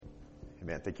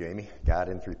Amen. Thank you, Amy. God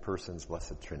in three persons,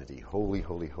 blessed Trinity. Holy,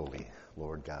 holy, holy,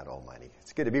 Lord God Almighty.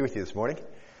 It's good to be with you this morning.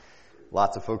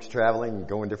 Lots of folks traveling,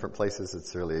 going different places.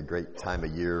 It's really a great time of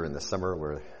year in the summer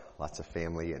where lots of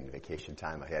family and vacation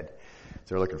time ahead.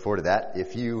 So we're looking forward to that.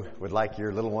 If you would like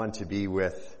your little one to be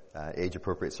with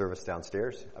age-appropriate service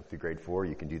downstairs up through grade 4,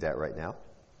 you can do that right now.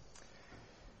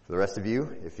 For the rest of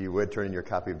you, if you would turn in your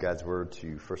copy of God's Word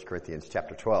to 1 Corinthians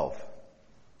chapter 12.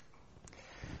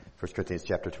 1 Corinthians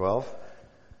chapter 12.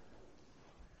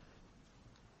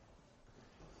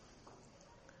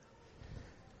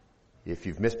 If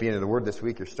you've missed being in the Word this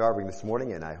week, you're starving this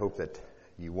morning, and I hope that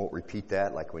you won't repeat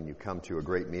that, like when you come to a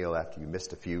great meal after you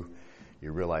missed a few,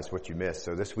 you realize what you missed.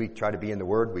 So this week, try to be in the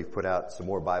Word. We've put out some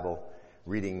more Bible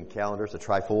reading calendars, the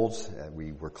trifolds.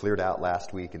 We were cleared out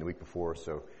last week and the week before,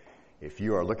 so if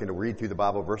you are looking to read through the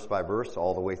Bible verse by verse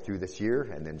all the way through this year,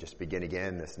 and then just begin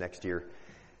again this next year,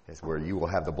 is where you will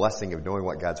have the blessing of knowing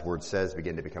what God's Word says,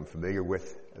 begin to become familiar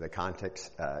with the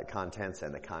contents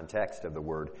and the context of the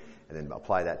Word, and then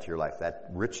apply that to your life.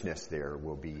 That richness there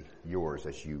will be yours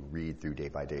as you read through day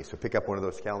by day. So pick up one of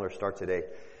those calendars, start today.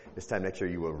 This time next year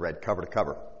you will have read cover to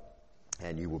cover,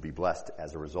 and you will be blessed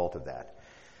as a result of that.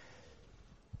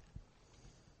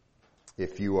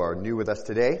 If you are new with us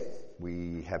today,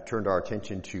 we have turned our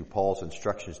attention to Paul's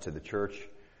instructions to the church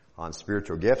on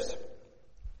spiritual gifts.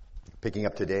 Picking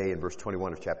up today in verse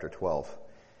 21 of chapter 12.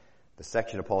 The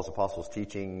section of Paul's apostles'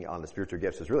 teaching on the spiritual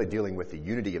gifts is really dealing with the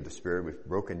unity of the Spirit. We've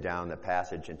broken down the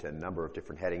passage into a number of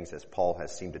different headings as Paul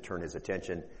has seemed to turn his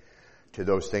attention to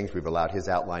those things. We've allowed his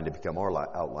outline to become our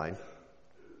outline.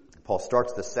 Paul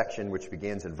starts the section which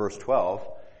begins in verse 12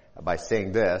 by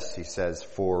saying this. He says,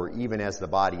 "For even as the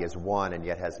body is one and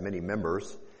yet has many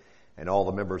members, and all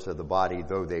the members of the body,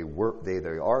 though they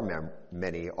are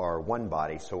many, are one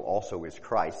body, so also is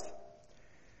Christ."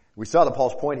 We saw that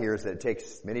Paul's point here is that it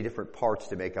takes many different parts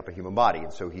to make up a human body.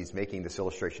 And so he's making this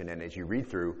illustration. And as you read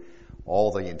through,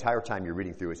 the entire time you're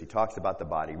reading through, as he talks about the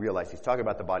body, realize he's talking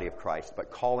about the body of Christ, but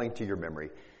calling to your memory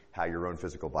how your own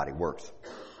physical body works.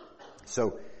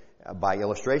 So by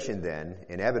illustration then,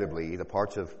 inevitably, the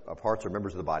parts or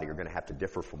members of the body are going to have to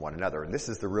differ from one another. And this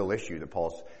is the real issue that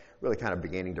Paul's really kind of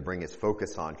beginning to bring his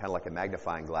focus on, kind of like a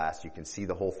magnifying glass. You can see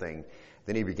the whole thing.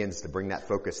 Then he begins to bring that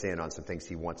focus in on some things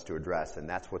he wants to address, and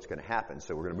that's what's going to happen.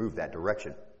 So we're going to move that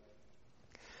direction.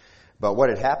 But what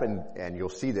had happened, and you'll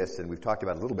see this, and we've talked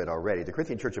about it a little bit already, the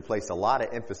Corinthian church had placed a lot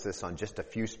of emphasis on just a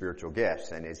few spiritual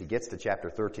gifts. And as he gets to chapter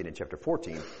 13 and chapter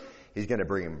 14, he's going to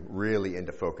bring them really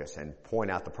into focus and point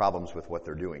out the problems with what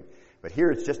they're doing. But here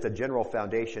it's just a general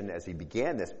foundation. As he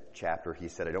began this chapter, he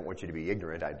said, I don't want you to be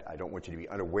ignorant. I don't want you to be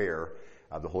unaware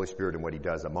of the Holy Spirit and what he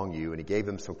does among you. And he gave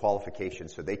them some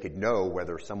qualifications so they could know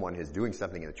whether someone is doing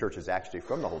something in the church is actually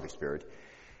from the Holy Spirit.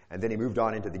 And then he moved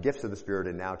on into the gifts of the Spirit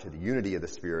and now to the unity of the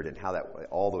Spirit and how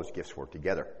all those gifts work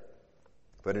together.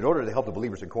 But in order to help the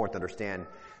believers in Corinth understand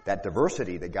that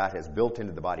diversity that God has built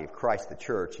into the body of Christ, the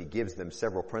church, he gives them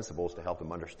several principles to help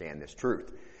them understand this truth.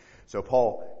 So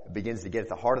Paul begins to get at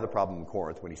the heart of the problem in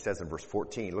Corinth when he says in verse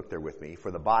 14, look there with me,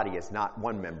 for the body is not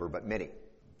one member but many.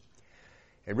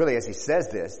 And really as he says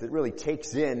this, it really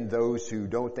takes in those who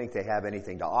don't think they have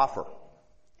anything to offer.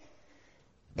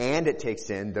 And it takes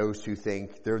in those who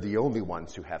think they're the only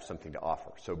ones who have something to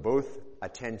offer. So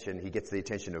he gets the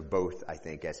attention of both, I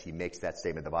think, as he makes that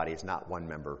statement, the body is not one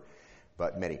member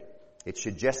but many. It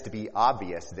should just be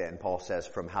obvious then, Paul says,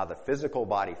 from how the physical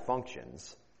body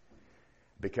functions,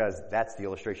 because that's the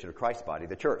illustration of Christ's body,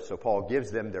 the church. So Paul gives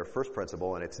them their first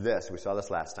principle, and it's this. We saw this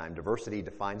last time. Diversity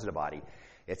defines the body.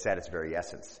 It's at its very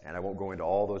essence. And I won't go into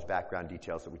all those background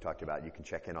details that we talked about. You can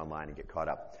check in online and get caught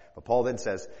up. But Paul then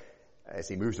says, as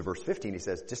he moves to verse 15, he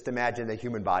says, just imagine the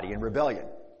human body in rebellion.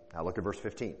 Now look at verse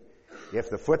 15. If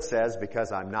the foot says,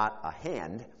 because I'm not a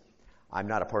hand, I'm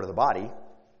not a part of the body,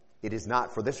 it is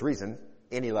not for this reason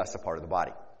any less a part of the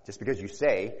body. Just because you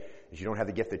say that you don't have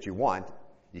the gift that you want,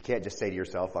 you can't just say to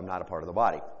yourself, I'm not a part of the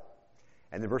body.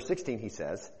 And then verse 16 he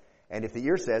says, and if the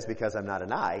ear says, because I'm not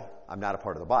an eye, I'm not a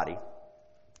part of the body,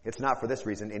 it's not for this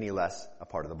reason any less a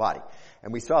part of the body.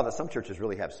 And we saw that some churches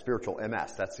really have spiritual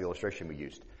MS. That's the illustration we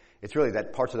used. It's really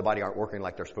that parts of the body aren't working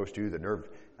like they're supposed to. The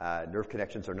nerve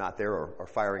connections are not there or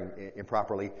firing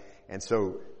improperly. And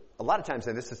so a lot of times,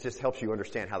 and this just helps you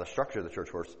understand how the structure of the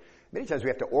church works, many times we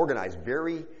have to organize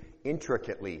very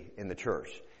intricately in the church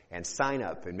and sign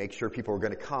up and make sure people are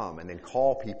going to come and then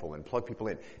call people and plug people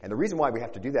in. And the reason why we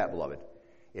have to do that, beloved,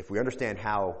 if we understand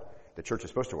how the church is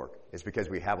supposed to work, is because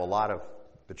we have a lot of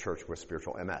the church with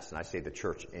spiritual MS. And I say the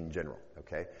church in general,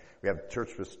 okay? We have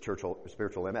church with spiritual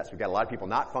MS. We've got a lot of people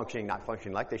not functioning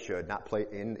like they should, not play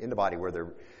in the body where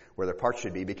their parts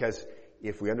should be, because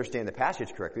if we understand the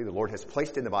passage correctly, the Lord has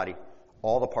placed in the body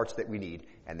all the parts that we need,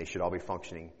 and they should all be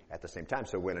functioning at the same time.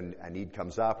 So when a need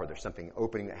comes up, or there's something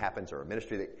opening that happens, or a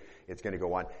ministry that it's going to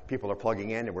go on, people are plugging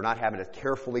in, and we're not having to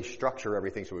carefully structure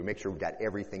everything, so we make sure we've got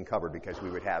everything covered, because we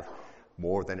would have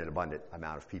more than an abundant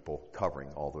amount of people covering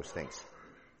all those things.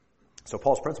 So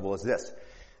Paul's principle is this: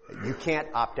 you can't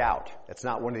opt out. That's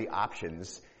not one of the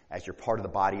options as you're part of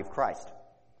the body of Christ,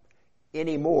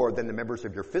 any more than the members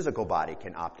of your physical body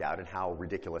can opt out, and how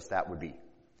ridiculous that would be.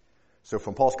 So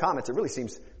from Paul's comments, it really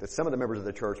seems that some of the members of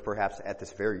the church, perhaps at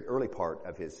this very early part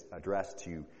of his address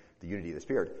to the unity of the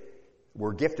Spirit,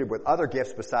 were gifted with other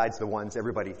gifts besides the ones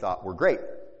everybody thought were great.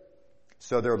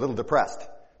 So they're a little depressed.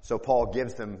 So Paul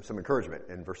gives them some encouragement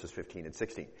in verses 15 and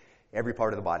 16. Every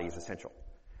part of the body is essential.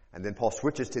 And then Paul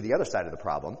switches to the other side of the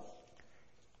problem,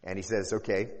 and he says,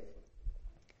 okay,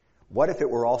 what if it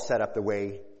were all set up the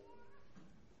way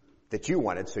that you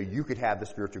wanted, so you could have the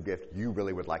spiritual gift you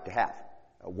really would like to have?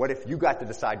 What if you got to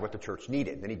decide what the church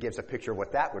needed? Then he gives a picture of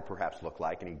what that would perhaps look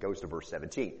like, and he goes to verse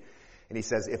 17. And he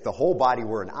says, if the whole body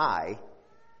were an eye,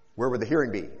 where would the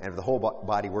hearing be? And if the whole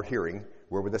body were hearing,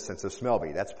 where would the sense of smell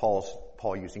be? That's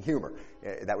Paul using humor.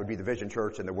 That would be the Vision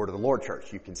Church and the Word of the Lord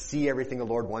Church. You can see everything the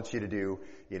Lord wants you to do.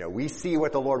 We see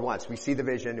what the Lord wants. We see the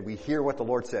vision. We hear what the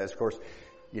Lord says. Of course,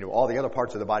 all the other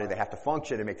parts of the body that have to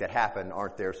function and make that happen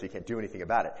aren't there, so you can't do anything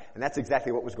about it. And that's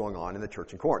exactly what was going on in the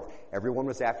church in Corinth. Everyone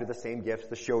was after the same gifts,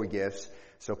 the showy gifts.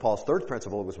 So Paul's third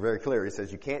principle was very clear. He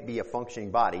says you can't be a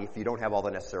functioning body if you don't have all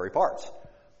the necessary parts.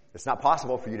 It's not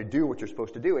possible for you to do what you're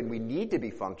supposed to do, and we need to be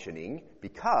functioning,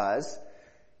 because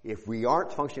if we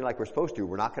aren't functioning like we're supposed to,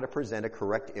 we're not going to present a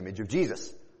correct image of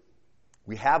Jesus.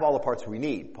 We have all the parts we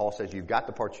need. Paul says you've got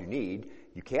the parts you need.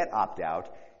 You can't opt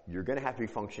out. You're going to have to be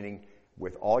functioning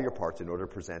with all your parts in order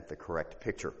to present the correct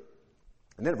picture.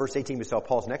 And then in verse 18, we saw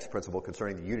Paul's next principle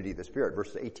concerning the unity of the Spirit.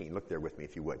 Verse 18, look there with me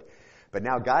if you would. But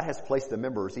now God has placed the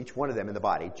members, each one of them in the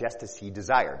body, just as he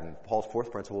desired. And Paul's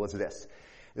fourth principle is this.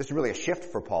 This is really a shift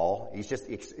for Paul. He's just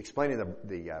explaining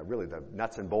really the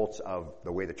nuts and bolts of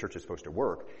the way the church is supposed to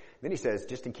work. Then he says,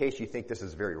 just in case you think this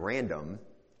is very random,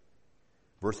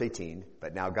 verse 18,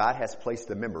 but now God has placed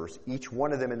the members, each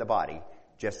one of them in the body,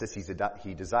 just as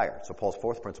he desired. So Paul's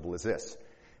fourth principle is this: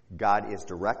 God is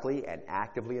directly and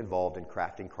actively involved in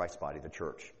crafting Christ's body, the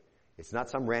church. It's not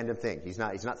some random thing. He's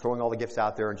not throwing all the gifts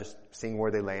out there and just seeing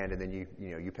where they land, and then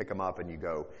you pick them up and you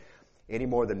go. Any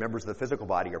more than members of the physical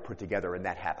body are put together in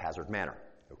that haphazard manner.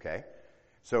 Okay?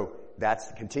 So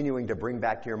that's continuing to bring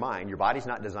back to your mind, your body's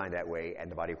not designed that way, and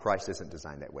the body of Christ isn't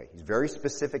designed that way. He's very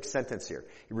specific sentence here.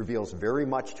 He reveals very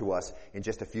much to us in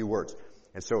just a few words.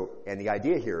 And the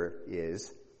idea here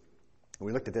is,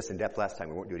 we looked at this in depth last time,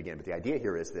 we won't do it again, but the idea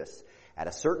here is this: at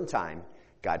a certain time,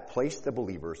 God placed the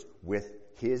believers with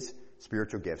his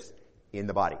spiritual gifts in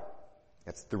the body.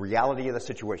 That's the reality of the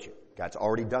situation. God's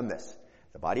already done this.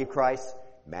 The body of Christ,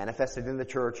 manifested in the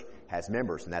church, has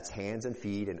members, and that's hands and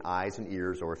feet and eyes and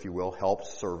ears, or if you will, help,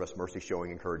 service, mercy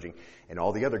showing, encouraging, and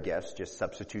all the other gifts. Just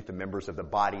substitute the members of the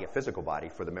body, a physical body,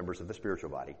 for the members of the spiritual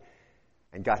body.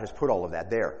 And God has put all of that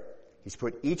there. He's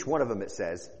put each one of them, it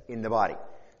says, in the body.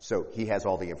 So he has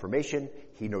all the information.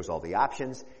 He knows all the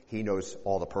options. He knows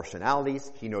all the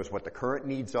personalities. He knows what the current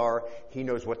needs are. He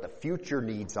knows what the future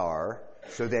needs are.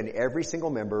 So then every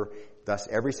single member, thus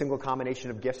every single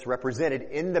combination of gifts represented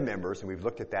in the members, and we've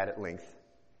looked at that at length.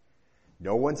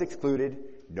 No one's excluded.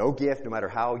 No gift, no matter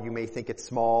how you may think it's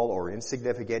small or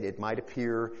insignificant, it might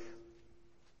appear.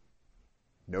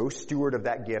 No steward of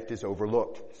that gift is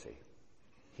overlooked. See,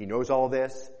 he knows all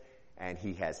this, and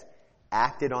he has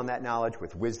acted on that knowledge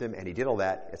with wisdom, and he did all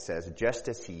that, it says, just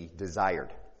as he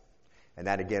desired. And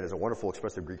that, again, is a wonderful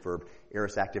expressive Greek verb,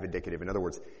 aorist active indicative. In other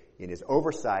words, in his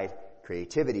oversight,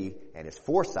 creativity, and his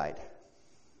foresight,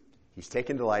 he's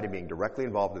taken delight in being directly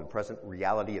involved in the present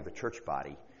reality of the church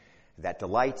body. That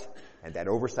delight and that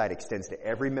oversight extends to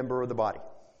every member of the body.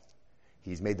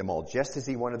 He's made them all just as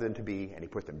he wanted them to be, and he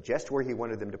put them just where he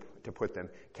wanted them to put them.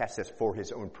 Catch this, for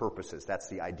his own purposes. That's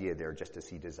the idea there, just as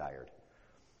he desired.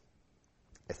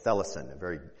 Ethelesin,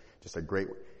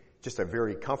 just a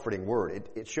very comforting word.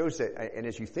 It shows that, and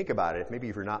as you think about it, maybe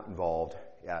if you're not involved,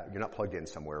 you're not plugged in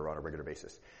somewhere on a regular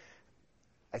basis,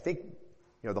 I think,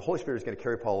 the Holy Spirit is going to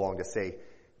carry Paul along to say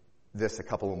this a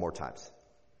couple of more times.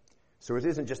 So it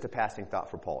isn't just a passing thought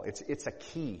for Paul. It's a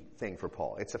key thing for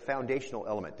Paul. It's a foundational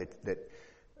element that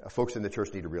folks in the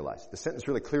church need to realize. The sentence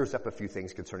really clears up a few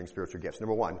things concerning spiritual gifts.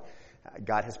 Number one,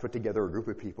 God has put together a group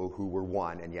of people who were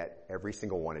one, and yet every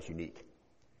single one is unique.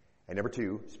 And number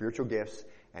two, spiritual gifts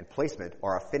and placement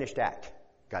are a finished act.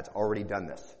 God's already done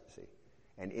this, see.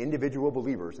 And individual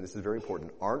believers, and this is very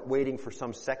important, aren't waiting for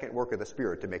some second work of the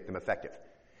Spirit to make them effective.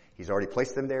 He's already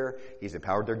placed them there. He's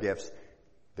empowered their gifts.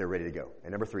 They're ready to go.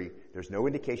 And number 3, there's no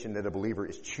indication that a believer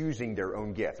is choosing their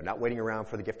own gift. They're not waiting around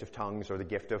for the gift of tongues or the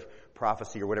gift of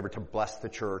prophecy or whatever to bless the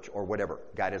church or whatever.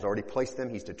 God has already placed them.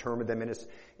 He's determined them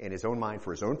in his own mind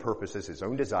for his own purposes, his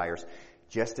own desires,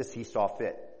 just as he saw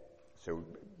fit. So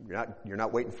you're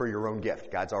not waiting for your own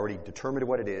gift. God's already determined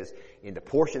what it is in the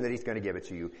portion that he's going to give it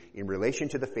to you in relation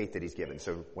to the faith that he's given.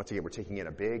 So once again, we're taking in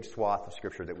a big swath of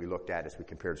Scripture that we looked at as we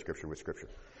compared Scripture with Scripture.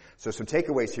 So some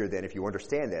takeaways here then, if you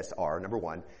understand this, are, number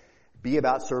 1, be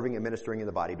about serving and ministering in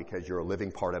the body because you're a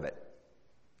living part of it.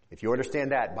 If you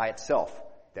understand that by itself,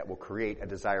 that will create a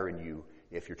desire in you,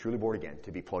 if you're truly born again,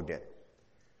 to be plugged in.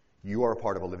 You are a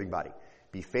part of a living body.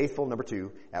 Be faithful, number 2,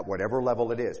 at whatever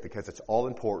level it is, because it's all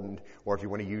important, or if you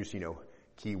want to use,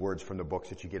 key words from the books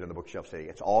that you get on the bookshelf today,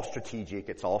 it's all strategic,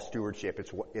 it's all stewardship,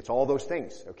 it's all those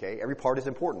things, okay? Every part is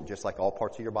important, just like all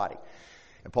parts of your body.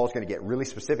 And Paul's going to get really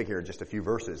specific here in just a few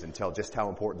verses and tell just how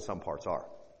important some parts are.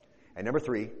 And number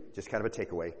 3, just kind of a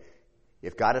takeaway,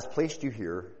 if God has placed you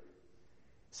here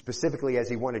specifically as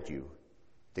he wanted you,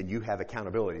 then you have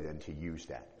accountability then to use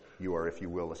that. You are, if you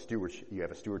will, you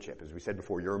have a stewardship. As we said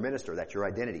before, you're a minister. That's your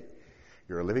identity.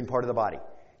 You're a living part of the body.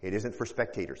 It isn't for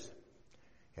spectators.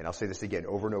 And I'll say this again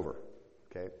over and over.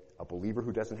 Okay? A believer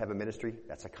who doesn't have a ministry,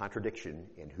 that's a contradiction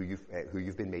in who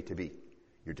you've been made to be.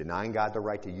 You're denying God the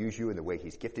right to use you in the way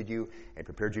he's gifted you and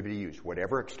prepared you to be used.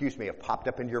 Whatever excuse may have popped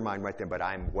up into your mind right then, but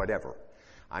I'm whatever.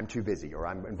 I'm too busy, or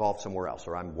I'm involved somewhere else,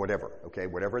 or I'm whatever. Okay?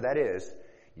 Whatever that is,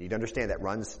 you need to understand that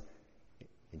runs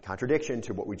in contradiction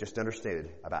to what we just understood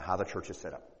about how the church is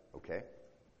set up. Okay?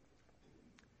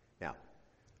 Now,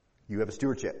 you have a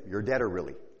stewardship. You're a debtor,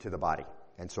 really, to the body.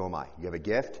 And so am I. You have a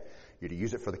gift. You're to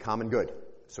use it for the common good.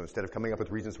 So instead of coming up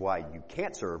with reasons why you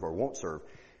can't serve or won't serve,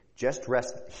 just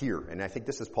rest here. And I think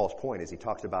this is Paul's point as he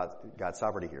talks about God's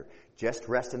sovereignty here. Just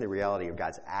rest in the reality of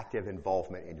God's active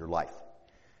involvement in your life.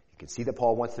 You can see that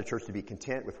Paul wants the church to be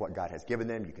content with what God has given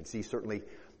them. You can see certainly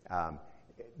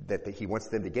that he wants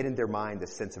them to get in their mind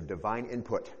this sense of divine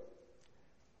input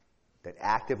that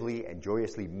actively and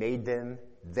joyously made them,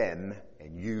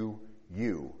 and you,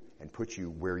 and put you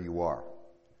where you are.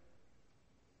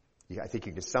 I think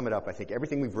you can sum it up. I think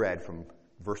everything we've read from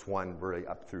verse 1 really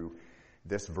up through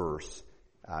this verse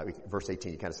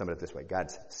 18, you kind of sum it up this way.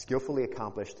 God's skillfully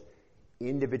accomplished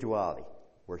individuality,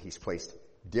 where he's placed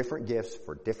different gifts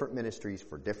for different ministries,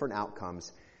 for different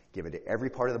outcomes, given to every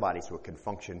part of the body so it can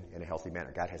function in a healthy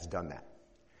manner. God has done that.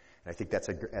 And I think that's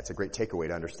a great takeaway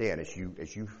to understand as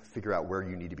you figure out where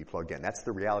you need to be plugged in. That's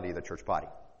the reality of the church body.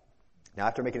 Now,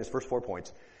 after making his first 4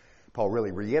 points, Paul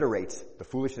really reiterates the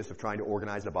foolishness of trying to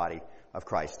organize the body of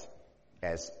Christ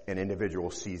as an individual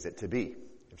sees it to be.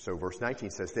 So verse 19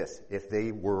 says this: if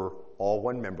they were all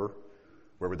one member,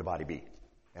 where would the body be?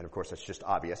 And of course, that's just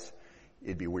obvious.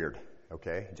 It'd be weird.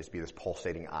 Okay? It'd just be this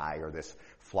pulsating eye or this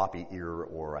floppy ear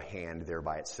or a hand there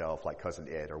by itself like Cousin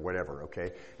Ed or whatever,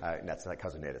 okay? And that's not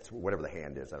Cousin Ed. It's whatever the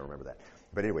hand is. I don't remember that.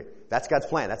 But anyway, that's God's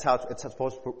plan. That's how it's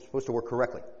supposed to work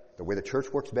correctly. The way the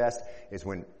church works best is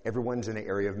when everyone's in an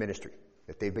area of ministry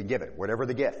that they've been given, whatever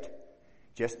the gift.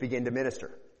 Just begin to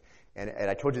minister. And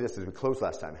I told you this as we closed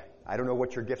last time. I don't know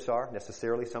what your gifts are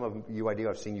necessarily. Some of you I do.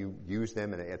 I've seen you use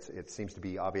them, and it seems to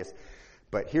be obvious.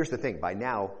 But here's the thing. By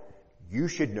now, you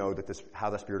should know that how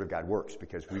the Spirit of God works,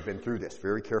 because we've been through this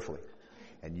very carefully.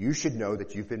 And you should know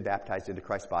that you've been baptized into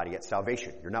Christ's body at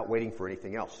salvation. You're not waiting for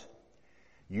anything else.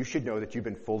 You should know that you've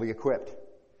been fully equipped.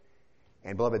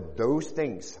 And beloved, those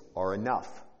things are enough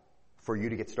for you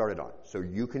to get started on. So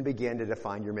you can begin to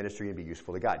define your ministry and be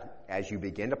useful to God. As you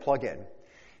begin to plug in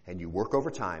and you work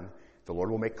over time, the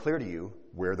Lord will make clear to you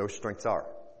where those strengths are,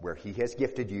 where he has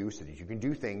gifted you so that you can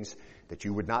do things that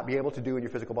you would not be able to do in your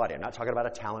physical body. I'm not talking about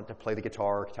a talent to play the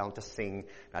guitar, a talent to sing.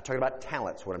 I'm not talking about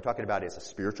talents. What I'm talking about is a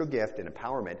spiritual gift and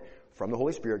empowerment from the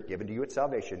Holy Spirit given to you at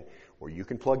salvation, where you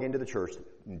can plug into the church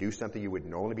and do something you would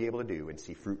normally be able to do and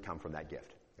see fruit come from that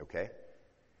gift. Okay?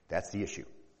 That's the issue.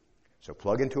 So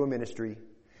plug into a ministry,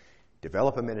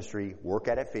 develop a ministry, work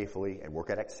at it faithfully, and work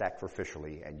at it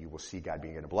sacrificially, and you will see God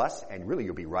being able to bless, and really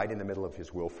you'll be right in the middle of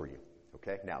his will for you.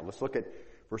 Okay? Now, let's look at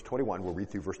verse 21. We'll read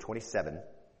through verse 27,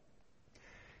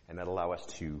 and that'll allow us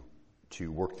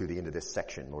to work through the end of this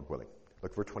section, Lord willing.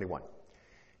 Look, verse 21.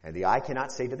 And the eye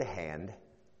cannot say to the hand,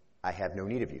 I have no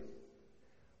need of you.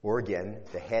 Or again,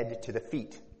 the head to the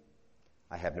feet,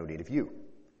 I have no need of you.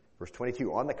 Verse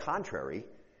 22. On the contrary,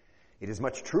 it is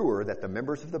much truer that the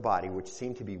members of the body which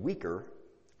seem to be weaker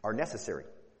are necessary.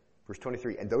 Verse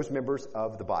 23. And those members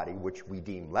of the body which we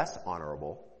deem less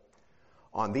honorable,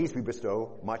 on these we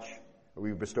bestow much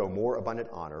we bestow more abundant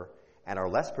honor, and our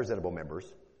less presentable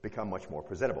members become much more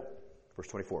presentable. Verse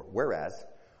 24, whereas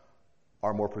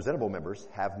our more presentable members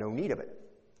have no need of it.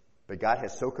 But God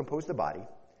has so composed the body,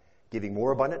 giving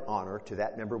more abundant honor to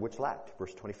that member which lacked.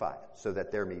 Verse 25, so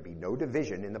that there may be no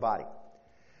division in the body,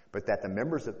 but that the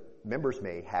members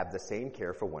may have the same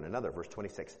care for one another. Verse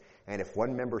 26, and if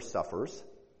one member suffers,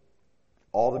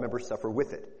 all the members suffer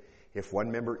with it. If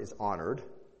one member is honored,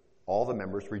 all the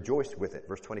members rejoice with it.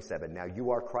 Verse 27, now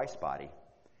you are Christ's body,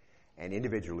 and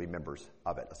individually members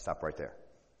of it. Let's stop right there.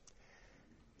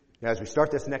 Now, as we start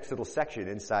this next little section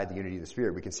inside the unity of the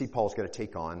Spirit, we can see Paul's going to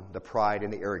take on the pride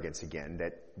and the arrogance again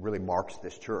that really marks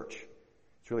this church.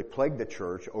 It's really plagued the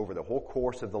church over the whole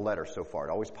course of the letter so far.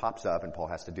 It always pops up, and Paul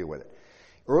has to deal with it.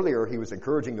 Earlier, he was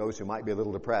encouraging those who might be a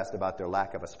little depressed about their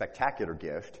lack of a spectacular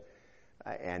gift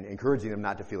and encouraging them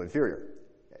not to feel inferior.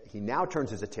 He now turns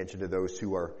his attention to those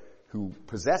who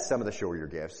possess some of the showier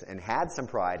gifts and had some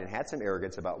pride and had some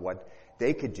arrogance about what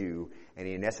they could do, and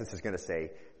he in essence is going to say,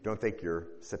 don't think you're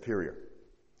superior.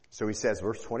 So he says,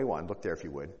 verse 21, look there if you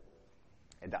would,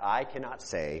 and the eye cannot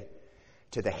say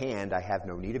to the hand, I have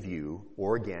no need of you,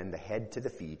 or again, the head to the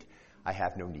feet, I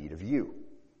have no need of you.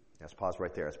 Let's pause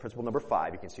right there. That's principle number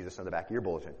 5. You can see this on the back of your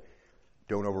bulletin.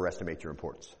 Don't overestimate your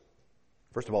importance.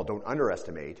 First of all, don't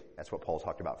underestimate. That's what Paul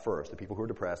talked about first. The people who are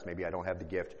depressed, maybe I don't have the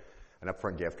gift, an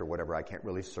upfront gift or whatever, I can't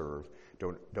really serve.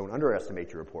 Don't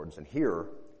underestimate your importance. And here,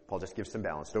 Paul just gives some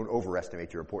balance. Don't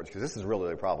overestimate your importance, because this is really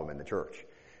the problem in the church,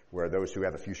 where those who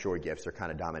have a few showy gifts are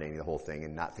kind of dominating the whole thing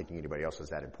and not thinking anybody else is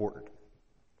that important.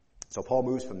 So Paul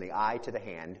moves from the eye to the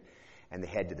hand and the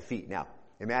head to the feet. Now,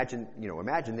 imagine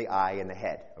the eye and the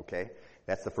head, okay?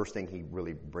 That's the first thing he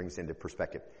really brings into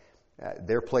perspective.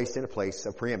 They're placed in a place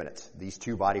of preeminence. These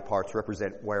two body parts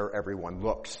represent where everyone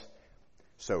looks.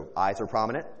 So eyes are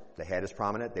prominent. The head is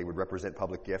prominent. They would represent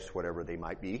public gifts, whatever they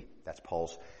might be. That's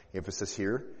Paul's emphasis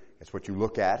here. It's what you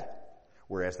look at.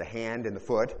 Whereas the hand and the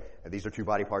foot, these are two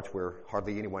body parts where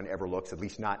hardly anyone ever looks, at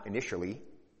least not initially.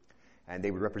 And they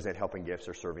would represent helping gifts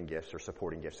or serving gifts or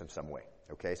supporting gifts in some way.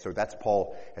 Okay, so that's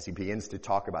Paul, as he begins to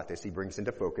talk about this, he brings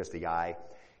into focus the eye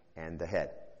and the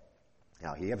head.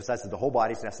 Now, he emphasizes the whole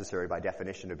body is necessary by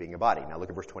definition of being a body. Now look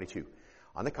at verse 22.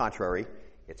 On the contrary,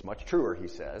 it's much truer, he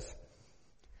says,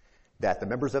 that the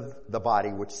members of the body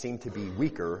which seem to be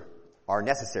weaker are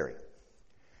necessary.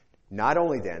 Not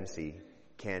only then,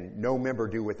 can no member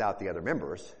do without the other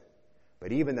members,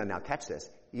 but even then, now catch this,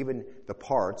 even the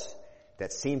parts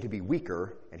that seem to be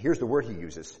weaker, and here's the word he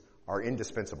uses, are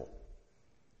indispensable.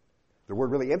 The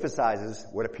word really emphasizes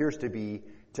what appears to be,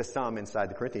 to some inside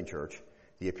the Corinthian church,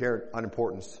 the apparent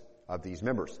unimportance of these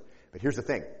members. But here's the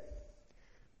thing.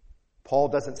 Paul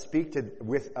doesn't speak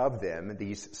of them,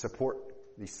 these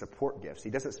support gifts. He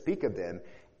doesn't speak of them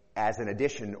as an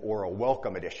addition or a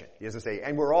welcome addition. He doesn't say,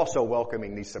 and we're also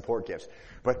welcoming these support gifts.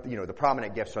 But, the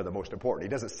prominent gifts are the most important. He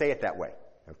doesn't say it that way.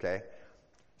 Okay?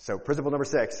 So principle number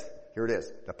 6, here it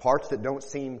is. The parts that don't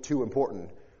seem too important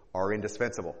are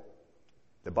indispensable.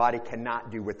 The body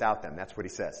cannot do without them. That's what he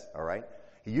says. All right?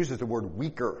 He uses the word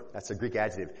weaker. That's a Greek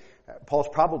adjective. Paul's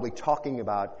probably talking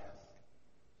about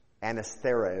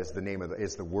anesthera is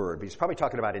the word, but he's probably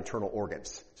talking about internal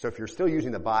organs. So if you're still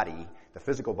using the body, the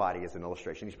physical body as an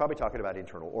illustration, he's probably talking about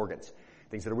internal organs,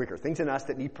 things that are weaker, things in us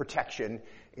that need protection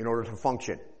in order to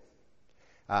function.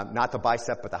 Not the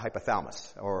bicep, but the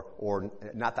hypothalamus, or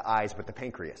not the eyes, but the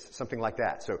pancreas, something like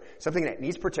that. So something that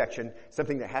needs protection,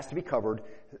 something that has to be covered,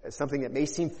 something that may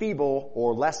seem feeble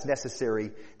or less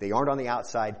necessary. They aren't on the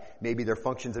outside. Maybe their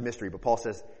function's a mystery, but Paul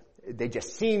says they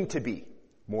just seem to be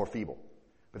more feeble.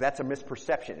 But that's a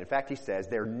misperception. In fact, he says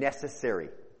they're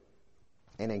necessary.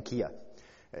 Anankia.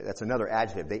 That's another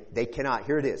adjective. They cannot,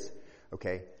 here it is.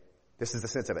 Okay? This is the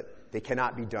sense of it. They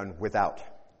cannot be done without.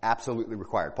 Absolutely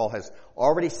required. Paul has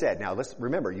already said, now you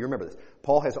remember this.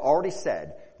 Paul has already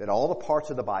said that all the parts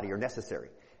of the body are necessary,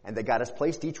 and that God has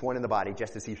placed each one in the body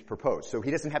just as he's proposed. So he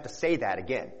doesn't have to say that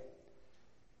again.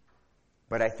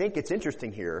 But I think it's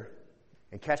interesting here,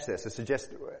 and catch this is just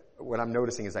what I'm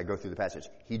noticing as I go through the passage.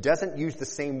 He doesn't use the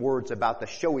same words about the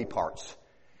showy parts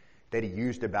that he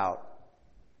used about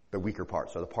the weaker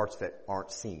parts, or the parts that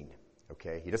aren't seen.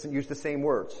 Okay? He doesn't use the same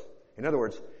words. In other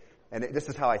words, and this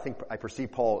is how I think I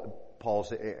perceive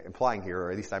Paul's implying here,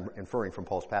 or at least I'm inferring from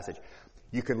Paul's passage.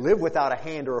 You can live without a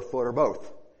hand or a foot or both.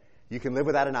 You can live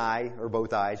without an eye or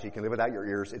both eyes. You can live without your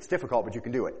ears. It's difficult, but you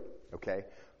can do it. Okay?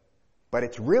 But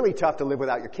it's really tough to live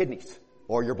without your kidneys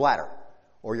or your bladder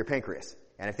or your pancreas.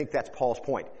 And I think that's Paul's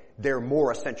point. They're more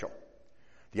essential.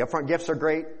 The upfront gifts are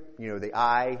great. The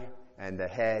eye and the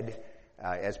head,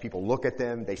 as people look at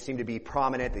them, they seem to be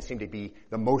prominent. They seem to be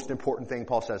the most important thing.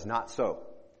 Paul says not so.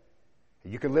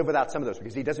 You can live without some of those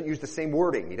because he doesn't use the same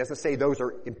wording. He doesn't say those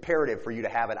are imperative for you to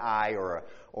have an eye or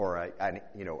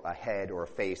a head or a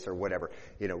face or whatever,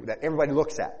 that everybody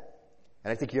looks at.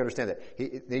 And I think you understand that.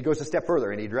 He goes a step further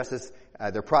and he addresses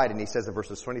their pride, and he says in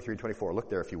verses 23 and 24,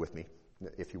 look there if you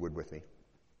would with me.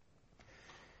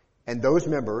 And those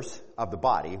members of the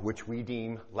body which we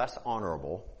deem less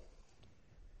honorable,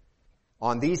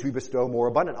 on these we bestow more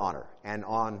abundant honor, and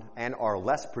our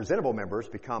less presentable members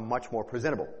become much more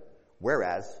presentable,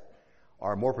 whereas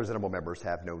our more presentable members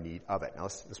have no need of it. Now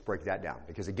let's break that down,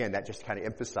 because again, that just kind of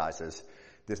emphasizes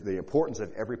the importance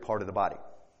of every part of the body.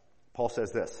 Paul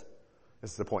says this.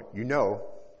 This is the point. You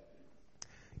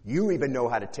even know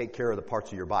how to take care of the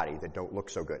parts of your body that don't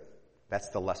look so good. That's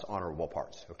the less honorable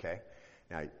parts, okay?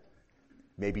 Now,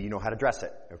 maybe you know how to dress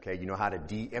it, okay? You know how to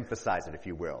de-emphasize it, if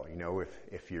you will.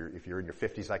 If you're in your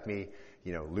 50s like me,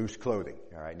 loose clothing,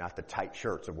 all right? Not the tight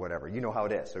shirts or whatever. You know how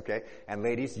it is, okay? And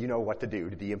ladies, you know what to do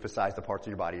to de-emphasize the parts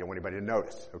of your body you don't want anybody to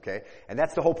notice, okay? And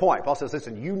that's the whole point. Paul says,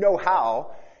 listen, you know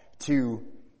how to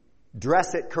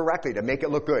dress it correctly to make it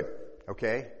look good,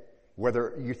 okay?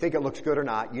 Whether you think it looks good or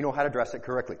not, you know how to dress it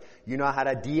correctly. You know how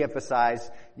to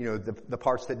de-emphasize, the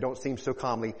parts that don't seem so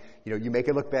comely. You make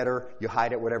it look better, you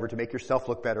hide it, whatever, to make yourself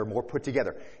look better, more put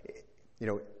together.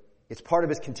 It's part of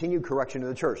his continued correction to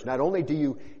the church. Not only do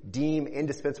you deem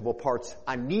indispensable parts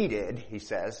unneeded, he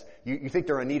says, you think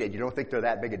they're unneeded, you don't think they're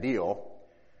that big a deal.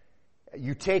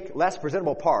 You take less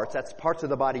presentable parts, that's parts of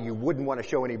the body you wouldn't want to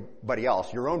show anybody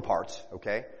else, your own parts,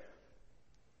 okay?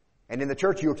 And in the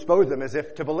church, you expose them as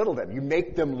if to belittle them. You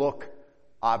make them look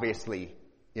obviously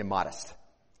immodest.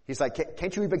 He's like,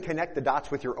 can't you even connect the dots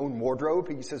with your own wardrobe?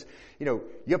 He says, you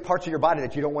have parts of your body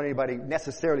that you don't want anybody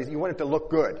necessarily, you want it to look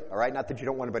good, all right? Not that you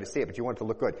don't want anybody to see it, but you want it to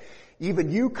look good. Even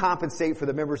you compensate for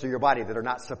the members of your body that are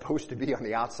not supposed to be on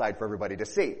the outside for everybody to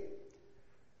see.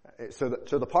 So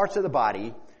the parts of the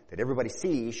body that everybody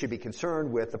sees should be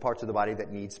concerned with the parts of the body that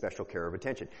need special care of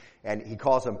attention. And he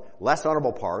calls them less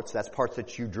honorable parts. That's parts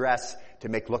that you dress to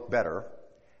make look better.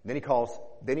 And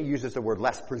then he uses the word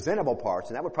less presentable parts,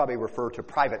 and that would probably refer to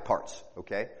private parts,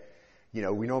 okay?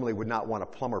 We normally would not want a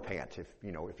plumber pant if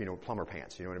you know plumber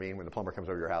pants, you know what I mean? When the plumber comes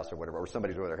over your house or whatever, or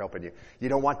somebody's over there helping you. You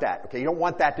don't want that, okay? You don't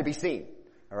want that to be seen,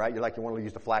 all right? You want to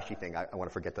use the flashy thing. I want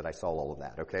to forget that I saw all of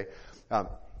that, okay?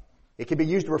 It can be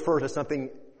used to refer to something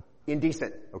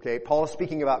indecent, okay? Paul is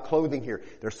speaking about clothing here.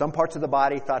 There are some parts of the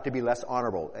body thought to be less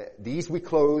honorable. These we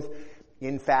clothe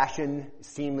in fashion,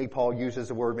 seemly. Paul uses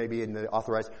the word maybe in the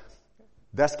authorized.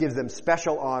 Thus gives them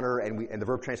special honor, and the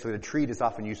verb translated treat is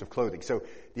often used of clothing. So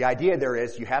the idea there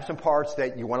is you have some parts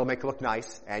that you want to make look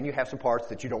nice, and you have some parts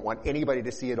that you don't want anybody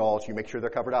to see at all, so you make sure they're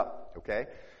covered up, okay?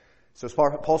 So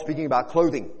Paul's speaking about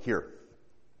clothing here.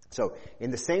 So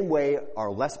in the same way,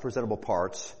 our less presentable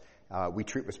parts we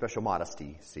treat with special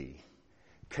modesty, see.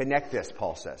 Connect this,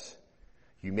 Paul says.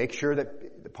 You make sure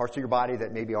that the parts of your body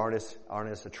that maybe aren't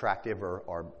as attractive or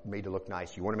are made to look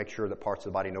nice, you want to make sure that parts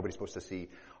of the body nobody's supposed to see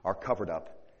are covered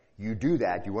up. You do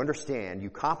that, you understand,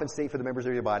 you compensate for the members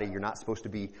of your body, you're not supposed to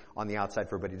be on the outside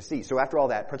for everybody to see. So after all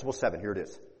that, principle 7, here it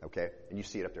is, okay? And you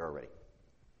see it up there already.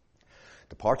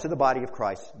 The parts of the body of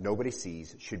Christ nobody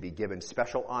sees should be given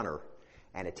special honor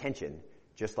and attention,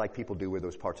 just like people do with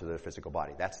those parts of their physical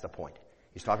body. That's the point.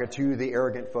 He's talking to the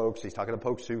arrogant folks. He's talking to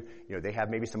folks who, they have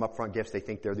maybe some upfront gifts. They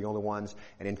think they're the only ones.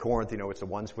 And in Corinth, it's the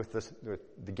ones with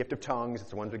the gift of tongues. It's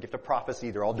the ones with the gift of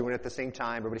prophecy. They're all doing it at the same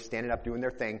time. Everybody's standing up doing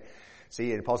their thing.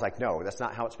 See, and Paul's like, no, that's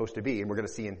not how it's supposed to be. And we're going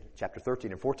to see in chapter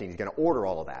 13 and 14, he's going to order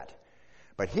all of that.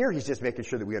 But here he's just making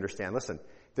sure that we understand, listen,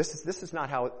 this is not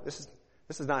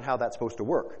how that's supposed to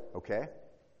work, okay?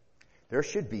 There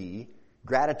should be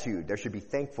gratitude. There should be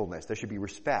thankfulness. There should be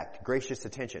respect, gracious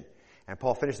attention. And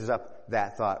Paul finishes up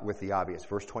that thought with the obvious.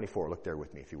 Verse 24, look there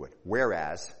with me if you would.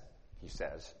 Whereas, he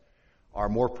says, our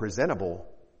more presentable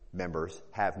members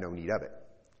have no need of it.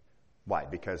 Why?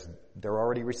 Because they're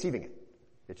already receiving it.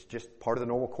 It's just part of the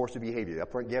normal course of behavior. The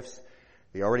upfront gifts,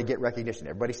 they already get recognition.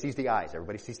 Everybody sees the eyes.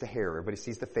 Everybody sees the hair. Everybody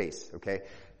sees the face, okay?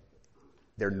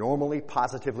 They're normally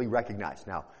positively recognized.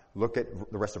 Now, look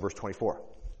at the rest of verse 24.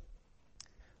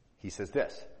 He says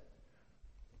this,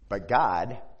 but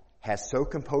God has so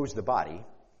composed the body,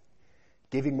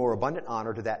 giving more abundant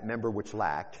honor to that member which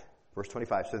lacked, verse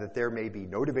 25, so that there may be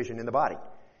no division in the body,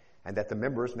 and that the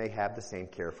members may have the same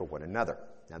care for one another.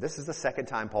 Now, this is the second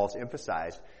time Paul's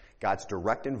emphasized God's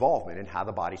direct involvement in how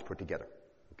the body's put together.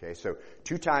 Okay, so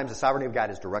 2 times the sovereignty of God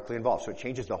is directly involved. So it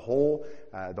changes the whole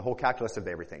calculus of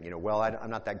everything. I'm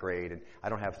not that great, and I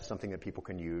don't have something that people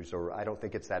can use, or I don't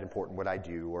think it's that important what I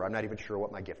do, or I'm not even sure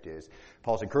what my gift is.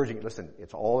 Paul's encouraging, listen,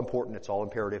 it's all important, it's all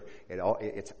imperative,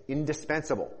 it's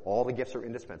indispensable. All the gifts are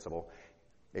indispensable.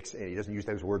 And he doesn't use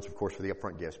those words, of course, for the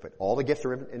upfront gifts, but all the gifts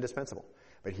are indispensable.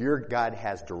 But here God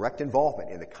has direct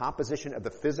involvement in the composition of the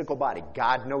physical body.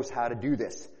 God knows how to do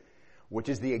this, which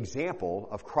is the example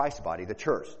of Christ's body, the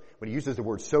church. When he uses the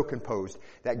word so composed,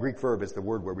 that Greek verb is the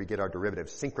word where we get our derivative,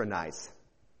 synchronize,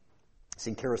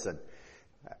 synchrosin,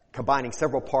 combining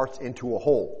several parts into a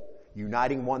whole,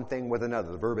 uniting one thing with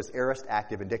another. The verb is aorist,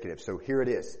 active, indicative. So here it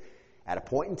is. At a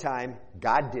point in time,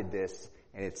 God did this,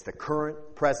 and it's the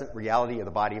current, present reality of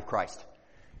the body of Christ.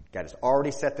 God has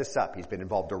already set this up. He's been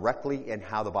involved directly in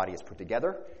how the body is put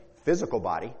together, physical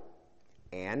body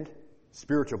and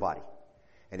spiritual body.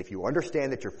 And if you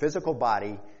understand that your physical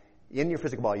body, in your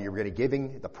physical body, you're going to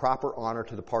giving the proper honor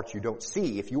to the parts you don't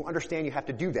see. If you understand you have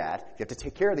to do that, you have to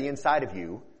take care of the inside of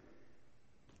you,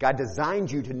 God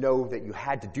designed you to know that you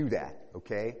had to do that,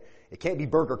 okay? It can't be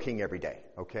Burger King every day,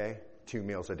 okay? 2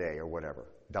 meals a day or whatever.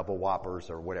 Double Whoppers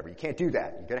or whatever. You can't do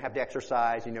that. You're going to have to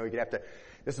exercise, you're going to have to,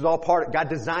 this is all part of, God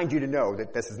designed you to know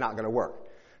that this is not going to work.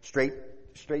 Straight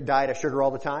diet of sugar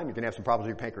all the time, you're going to have some problems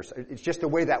with your pancreas. It's just the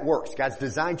way that works. God's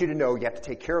designed you to know you have to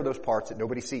take care of those parts that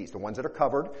nobody sees. The ones that are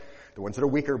covered, the ones that are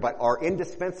weaker, but are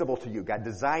indispensable to you. God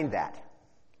designed that.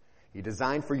 He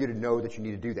designed for you to know that you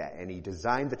need to do that. And he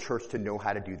designed the church to know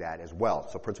how to do that as well.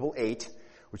 So principle 8,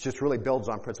 which just really builds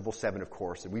on principle 7, of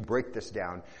course, and we break this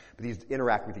down, but these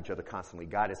interact with each other constantly.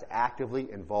 God is actively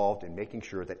involved in making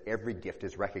sure that every gift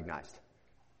is recognized.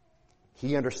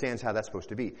 He understands how that's supposed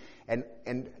to be.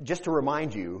 And just to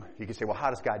remind you, you can say, well,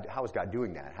 how is God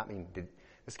doing that?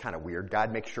 It's kind of weird.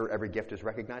 God makes sure every gift is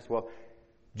recognized. Well,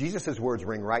 Jesus' words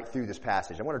ring right through this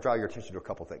passage. I want to draw your attention to a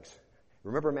couple things.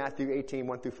 Remember Matthew 18,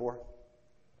 1 through 4?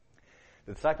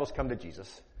 The disciples come to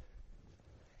Jesus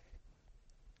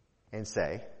and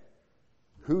say,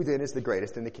 who then is the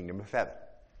greatest in the kingdom of heaven?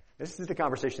 This is the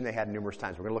conversation they had numerous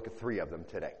times. We're going to look at 3 of them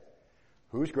today.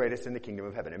 Who's greatest in the kingdom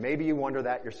of heaven? And maybe you wonder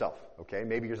that yourself, okay?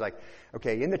 Maybe you're like,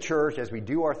 okay, in the church, as we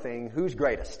do our thing, who's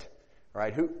greatest? All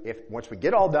right, once we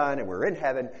get all done and we're in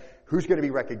heaven, who's going to be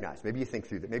recognized? Maybe you think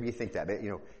through that. Maybe you think that.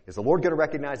 Is the Lord going to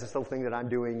recognize this little thing that I'm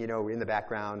doing, in the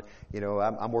background?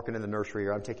 I'm working in the nursery,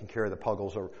 or I'm taking care of the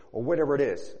puggles, or whatever it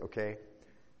is, okay?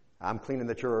 I'm cleaning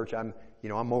the church. I'm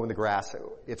mowing the grass.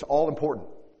 It's all important.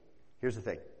 Here's the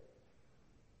thing.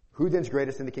 Who then's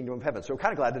greatest in the kingdom of heaven? So I'm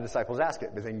kind of glad the disciples ask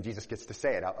it, but then Jesus gets to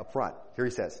say it up front. Here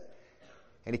he says,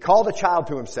 and he called a child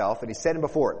to himself, and he set him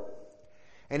before it.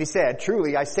 And he said,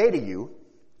 truly, I say to you,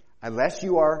 unless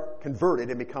you are converted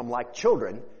and become like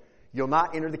children, you'll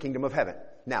not enter the kingdom of heaven.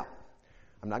 Now,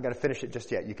 I'm not going to finish it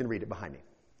just yet. You can read it behind me.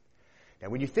 Now,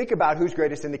 when you think about who's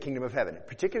greatest in the kingdom of heaven,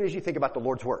 particularly as you think about the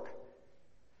Lord's work,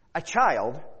 a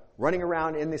child running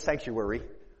around in the sanctuary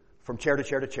from chair to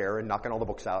chair to chair and knocking all the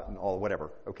books out and all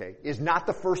whatever, okay, is not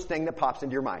the first thing that pops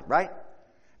into your mind, right?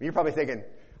 You're probably thinking,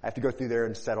 I have to go through there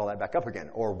and set all that back up again,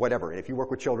 or whatever. And if you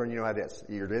work with children, you know how it is.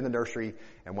 You're in the nursery,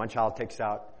 and one child takes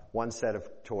out one set of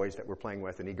toys that we're playing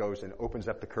with, and he goes and opens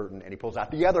up the curtain, and he pulls out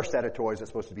the other set of toys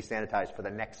that's supposed to be sanitized for the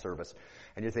next service.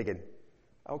 And you're thinking,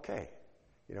 okay,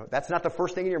 that's not the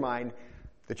first thing in your mind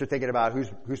that you're thinking about who's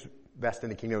best in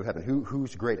the kingdom of heaven,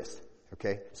 who's greatest,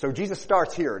 okay? So Jesus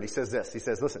starts here, and he says this. He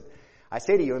says, listen, I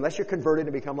say to you, unless you're converted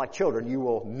and become like children, you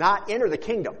will not enter the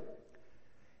kingdom.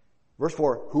 Verse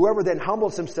 4, whoever then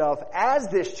humbles himself as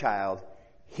this child,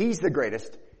 he's the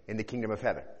greatest in the kingdom of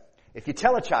heaven. If you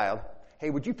tell a child, hey,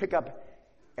 would you pick up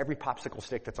every popsicle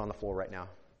stick that's on the floor right now?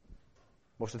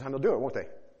 Most of the time they'll do it, won't they?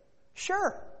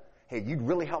 Sure. Hey, you'd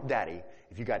really help Daddy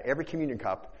if you got every communion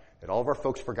cup that all of our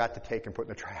folks forgot to take and put in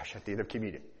the trash at the end of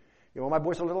communion. When my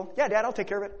boys are little, yeah, Dad, I'll take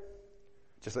care of it.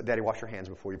 Just let Daddy wash your hands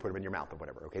before you put them in your mouth or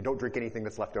whatever, okay? Don't drink anything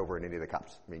that's left over in any of the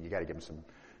cups. You got to give them some,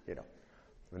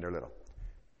 when they're little.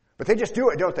 But they just do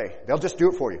it, don't they? They'll just do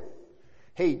it for you.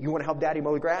 Hey, you want to help Daddy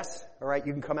mow the grass? All right,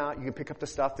 you can come out, you can pick up the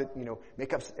stuff that,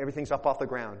 make up, everything's up off the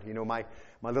ground. My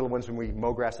little ones, when we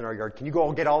mow grass in our yard, can you go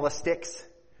and get all the sticks?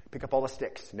 Pick up all the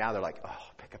sticks. Now they're like, oh,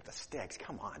 pick up the sticks.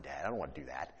 Come on, Dad, I don't want to do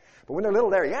that. But when they're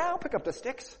little, yeah, I'll pick up the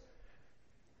sticks.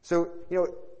 So,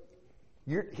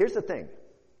 here's the thing.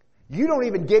 You don't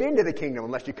even get into the kingdom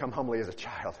unless you come humbly as a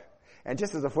child. And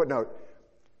just as a footnote,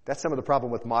 that's some of the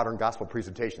problem with modern gospel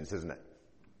presentations, isn't it?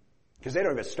 Because they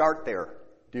don't even start there,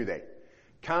 do they?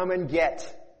 Come and get,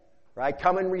 right?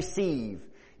 Come and receive.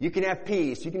 You can have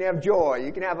peace. You can have joy.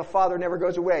 You can have a Father who never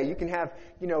goes away. You can have,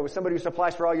 somebody who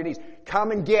supplies for all your needs.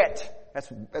 Come and get.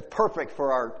 That's perfect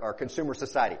for our consumer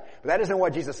society. But that isn't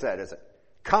what Jesus said, is it?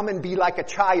 Come and be like a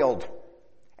child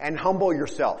and humble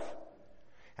yourself.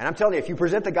 And I'm telling you, if you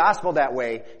present the gospel that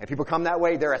way and people come that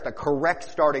way, they're at the correct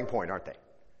starting point, aren't they?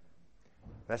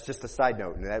 That's just a side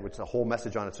note, and that's a whole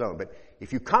message on its own. But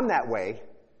if you come that way,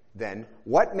 then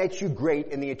what makes you great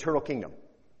in the eternal kingdom?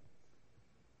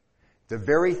 The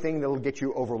very thing that will get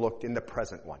you overlooked in the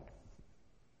present one.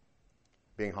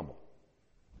 Being humble.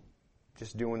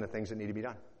 Just doing the things that need to be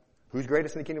done. Who's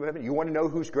greatest in the kingdom of heaven? You want to know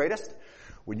who's greatest?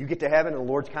 When you get to heaven and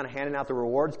the Lord's kind of handing out the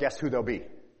rewards, guess who they'll be?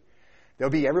 They'll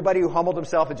be everybody who humbled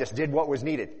himself and just did what was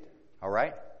needed. All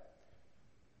right?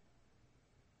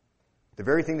 The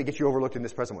very thing that gets you overlooked in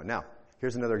this present one. Now,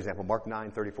 here's another example. Mark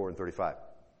 9, 34 and 35.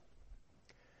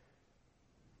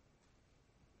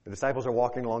 The disciples are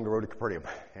walking along the road to Capernaum,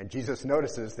 and Jesus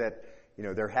notices that,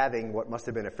 they're having what must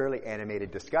have been a fairly animated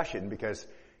discussion because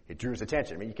it drew his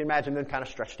attention. I mean, you can imagine them kind of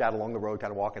stretched out along the road, kind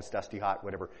of walking, it's dusty, hot,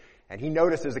 whatever. And he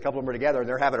notices a couple of them are together, and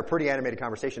they're having a pretty animated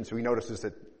conversation, so he notices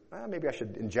that, maybe I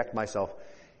should inject myself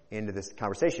into this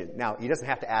conversation. Now, he doesn't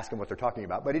have to ask them what they're talking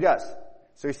about, but he does.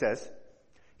 So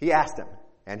he asked them,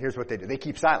 and here's what they do. They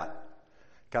keep silent.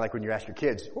 Kind of like when you ask your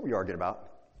kids, what were you arguing about?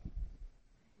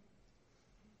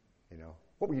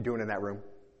 What were you doing in that room?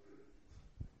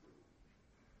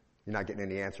 You're not getting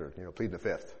any answer. Pleading the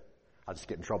fifth. I'll just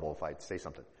get in trouble if I say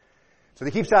something. So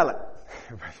they keep silent.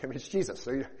 It's Jesus,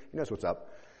 so he knows what's up.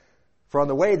 For on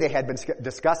the way they had been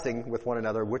discussing with one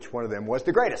another which one of them was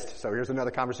the greatest. So here's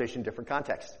another conversation, different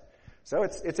context. So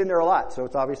it's in there a lot. So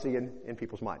it's obviously in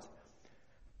people's minds.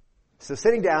 So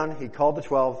sitting down, he called the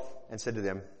 12 and said to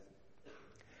them,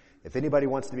 if anybody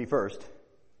wants to be first,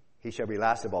 he shall be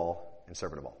last of all and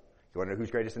servant of all. You want to know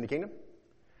who's greatest in the kingdom?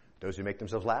 Those who make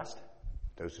themselves last?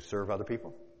 Those who serve other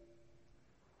people?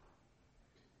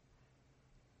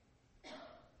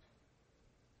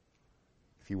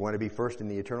 If you want to be first in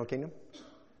the eternal kingdom,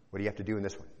 what do you have to do in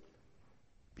this one?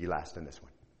 Be last in this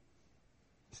one.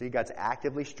 See, God's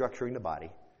actively structuring the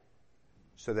body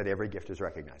so that every gift is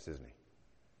recognized, isn't he?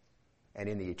 And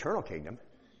in the eternal kingdom,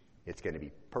 it's going to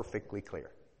be perfectly clear.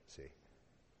 See?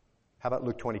 How about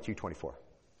Luke 22:24?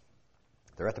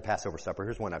 They're at the Passover supper.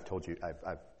 Here's one I've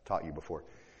taught you before.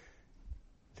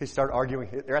 They start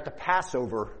arguing. They're at the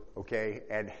Passover, okay,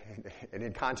 and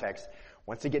in context,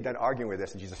 once they get done arguing with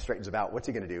this and Jesus straightens them out, what's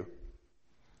he going to do?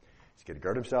 He's going to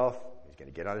gird himself. He's going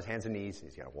to get on his hands and knees. And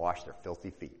he's going to wash their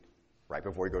filthy feet right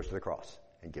before he goes to the cross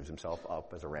and gives himself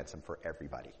up as a ransom for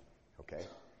everybody. Okay?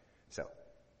 So,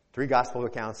 3 gospel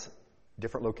accounts,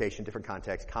 different location, different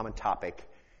context, common topic,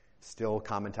 still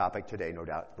common topic today, no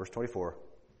doubt. Verse 24.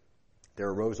 There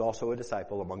arose also a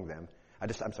disciple among them.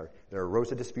 There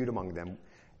arose a dispute among them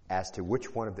as to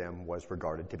which one of them was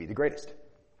regarded to be the greatest.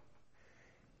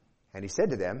 And he said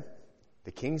to them,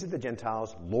 the kings of the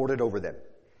Gentiles lord it over them,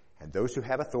 and those who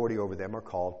have authority over them are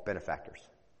called benefactors.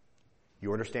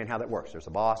 You understand how that works. There's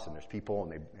a boss and there's people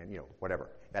and whatever.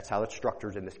 That's how it's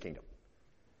structured in this kingdom.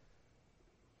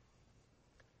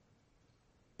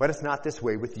 But it's not this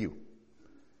way with you.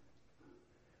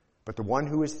 But the one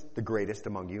who is the greatest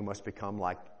among you must become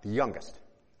like the youngest,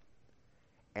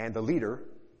 and the leader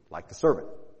like the servant.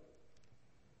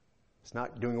 It's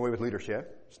not doing away with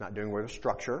leadership. It's not doing away with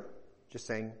structure. Just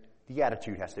saying the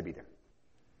attitude has to be there.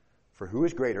 For who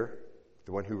is greater,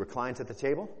 the one who reclines at the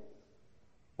table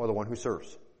or the one who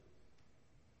serves?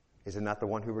 Is it not the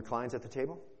one who reclines at the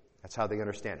table? That's how they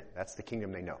understand it. That's the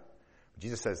kingdom they know.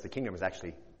 Jesus says the kingdom is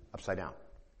actually upside down.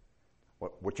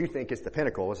 What you think is the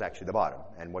pinnacle is actually the bottom,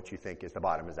 and what you think is the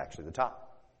bottom is actually the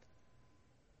top.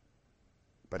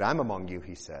 But I'm among you,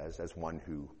 he says, as one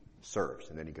who serves.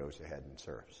 And then he goes ahead and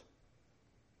serves.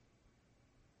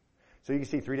 So you can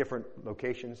see 3 different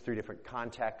locations, 3 different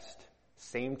contexts,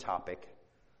 same topic.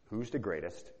 Who's the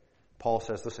greatest? Paul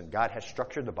says, listen, God has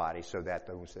structured the body so that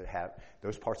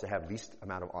those parts that have least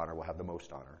amount of honor will have the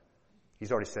most honor.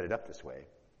 He's already set it up this way.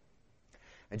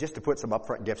 And just to put some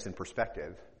upfront gifts in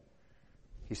perspective,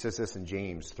 he says this in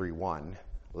James 3:1,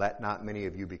 let not many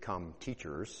of you become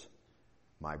teachers,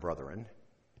 my brethren,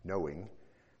 knowing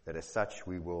that as such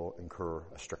we will incur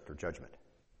a stricter judgment.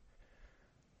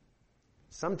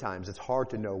 Sometimes it's hard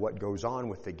to know what goes on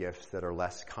with the gifts that are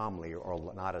less commonly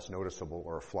or not as noticeable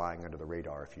or flying under the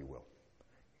radar, if you will.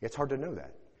 It's hard to know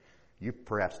that. You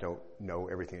perhaps don't know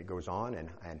everything that goes on,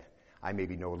 and I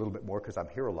maybe know a little bit more because I'm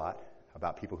here a lot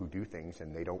about people who do things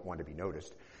and they don't want to be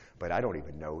noticed. But I don't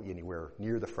even know anywhere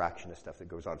near the fraction of stuff that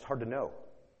goes on. It's hard to know.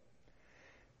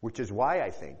 Which is why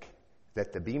I think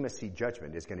that the Bema Seat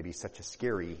judgment is going to be such a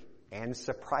scary and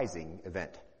surprising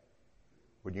event.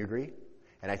 Wouldn't you agree?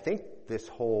 And I think this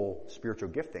whole spiritual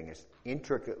gift thing is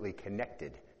intricately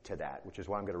connected to that, which is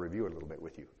why I'm going to review it a little bit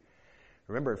with you.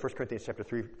 Remember in 1 Corinthians chapter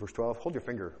 3, verse 12, hold your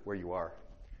finger where you are,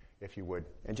 if you would,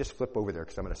 and just flip over there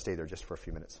because I'm going to stay there just for a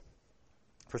few minutes.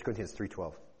 1 Corinthians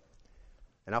 3:12.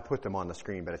 And I'll put them on the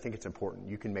screen, but I think it's important.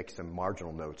 You can make some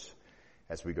marginal notes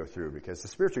as we go through, because the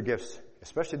spiritual gifts,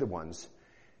 especially the ones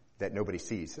that nobody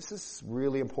sees, this is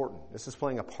really important. This is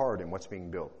playing a part in what's being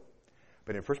built.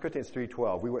 But in 1 Corinthians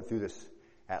 3:12, we went through this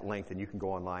at length, and you can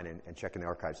go online and check in the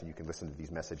archives, and you can listen to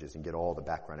these messages and get all the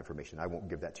background information. I won't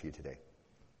give that to you today.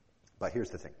 But here's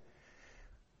the thing.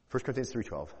 1 Corinthians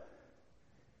 3:12,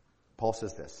 Paul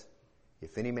says this,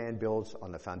 if any man builds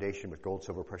on the foundation with gold,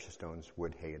 silver, precious stones,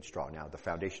 wood, hay, and straw. Now, the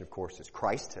foundation, of course, is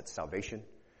Christ. That's salvation.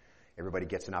 Everybody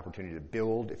gets an opportunity to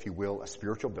build, if you will, a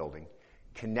spiritual building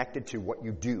connected to what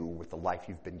you do with the life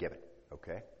you've been given.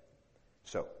 Okay?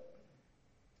 So,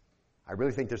 I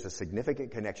really think there's a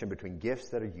significant connection between gifts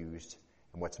that are used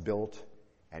and what's built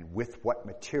and with what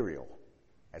material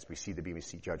as we see the Bema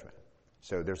Seat judgment.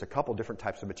 So there's a couple different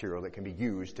types of material that can be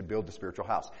used to build the spiritual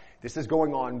house. This is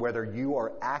going on whether you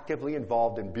are actively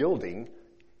involved in building,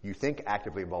 you think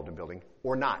actively involved in building,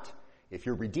 or not. If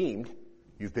you're redeemed,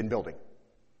 you've been building.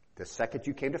 The second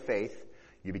you came to faith,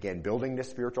 you began building this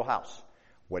spiritual house.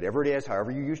 Whatever it is,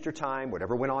 however you used your time,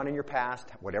 whatever went on in your past,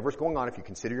 whatever's going on, if you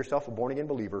consider yourself a born-again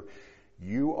believer,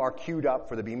 you are queued up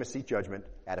for the Bema Seat judgment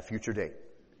at a future date.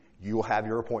 You will have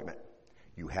your appointment.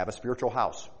 You have a spiritual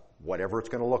house, whatever it's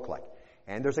going to look like.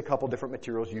 And there's a couple different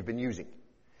materials you've been using.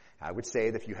 I would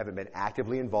say that if you haven't been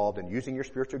actively involved in using your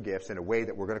spiritual gifts in a way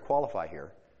that we're going to qualify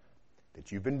here,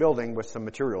 that you've been building with some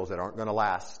materials that aren't going to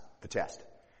last the test.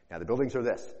 Now the building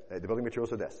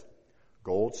materials are this.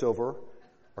 Gold, silver,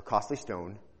 or costly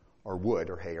stone, or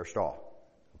wood, or hay, or straw.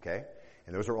 Okay?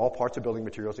 And those are all parts of building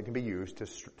materials that can be used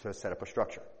to set up a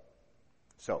structure.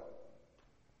 So,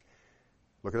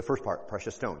 look at the first part,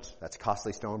 precious stones. That's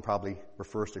costly stone, probably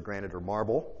refers to granite or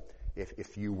marble.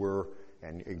 If you were,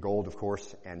 and gold, of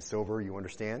course, and silver, you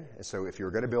understand. And so if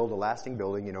you're going to build a lasting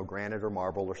building, granite or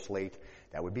marble or slate,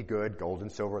 that would be good. Gold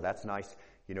and silver, that's nice.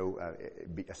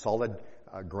 A solid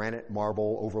granite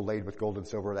marble overlaid with gold and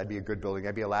silver, that'd be a good building.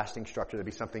 That'd be a lasting structure. That'd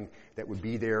be something that would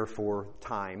be there for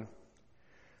time.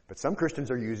 But some Christians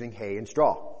are using hay and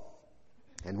straw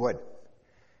and wood.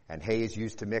 And hay is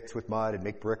used to mix with mud and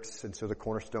make bricks, and so the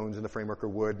cornerstones in the framework are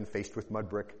wood and faced with mud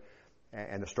brick.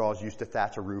 And the straw is used to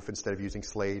thatch a roof instead of using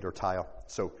slate or tile.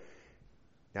 So,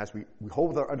 as we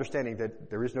hold our understanding that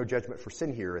there is no judgment for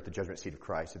sin here at the judgment seat of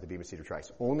Christ, at the Bema Seat of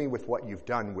Christ, only with what you've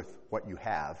done with what you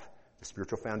have, the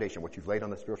spiritual foundation, what you've laid on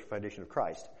the spiritual foundation of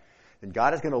Christ, then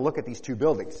God is going to look at these two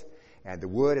buildings. And the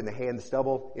wood and the hay and the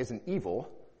stubble isn't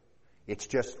evil. It's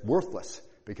just worthless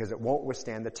because it won't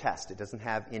withstand the test. It doesn't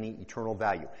have any eternal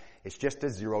value. It's just a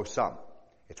zero sum.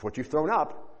 It's what you've thrown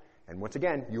up. And once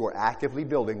again, you are actively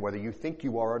building whether you think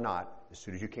you are or not as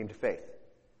soon as you came to faith.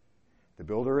 The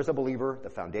builder is a believer. The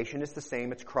foundation is the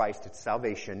same. It's Christ. It's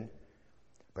salvation.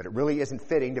 But it really isn't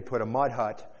fitting to put a mud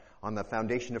hut on the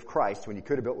foundation of Christ when you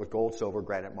could have built with gold, silver,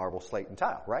 granite, marble, slate, and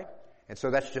tile, right? And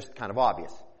so that's just kind of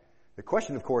obvious. The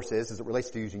question, of course, is, as it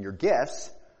relates to using your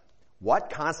gifts,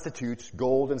 what constitutes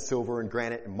gold and silver and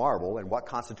granite and marble, and what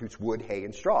constitutes wood, hay,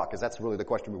 and straw? Because that's really the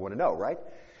question we want to know, right?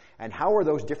 And how are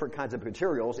those different kinds of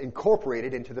materials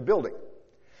incorporated into the building?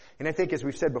 And I think, as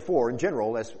we've said before, in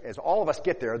general, as all of us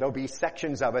get there, there'll be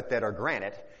sections of it that are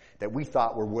granite that we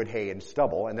thought were wood, hay, and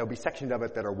stubble, and there'll be sections of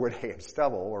it that are wood, hay, and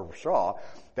stubble, or straw,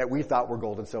 that we thought were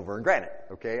gold and silver and granite.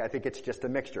 Okay? I think it's just a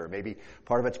mixture. Maybe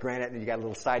part of it's granite, and you got a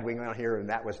little side wing on here, and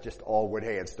that was just all wood,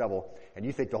 hay, and stubble, and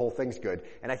you think the whole thing's good.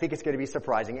 And I think it's going to be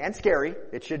surprising and scary.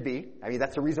 It should be. I mean,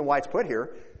 that's the reason why it's put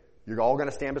here. You're all going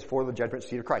to stand before the judgment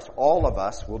seat of Christ. All of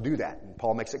us will do that. And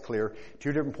Paul makes it clear,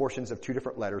 two different portions of two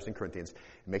different letters in Corinthians. It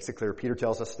makes it clear. Peter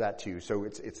tells us that too. So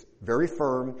it's very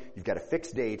firm. You've got a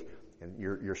fixed date, and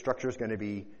your structure is going to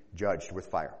be judged with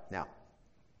fire. Now,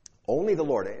 only the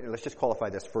Lord, and let's just qualify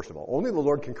this first of all, only the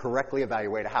Lord can correctly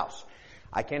evaluate a house.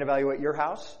 I can't evaluate your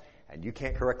house, and you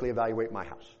can't correctly evaluate my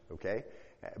house, okay?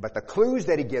 But the clues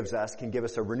that he gives us can give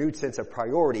us a renewed sense of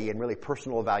priority and really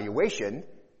personal evaluation,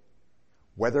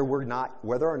 whether or not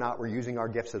we're using our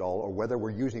gifts at all, or whether we're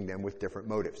using them with different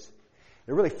motives.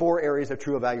 There are really four areas of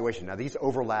true evaluation. Now, these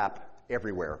overlap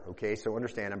everywhere, okay? So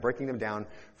understand, I'm breaking them down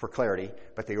for clarity,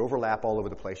 but they overlap all over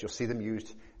the place. You'll see them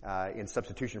used in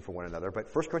substitution for one another.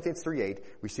 But 1 Corinthians 3:8,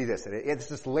 we see this, and it's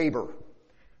this labor.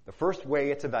 The first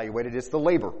way it's evaluated is the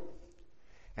labor.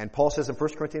 And Paul says in 1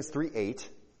 Corinthians 3:8,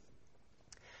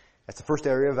 that's the first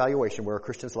area of evaluation where a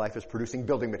Christian's life is producing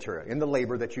building material, in the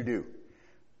labor that you do.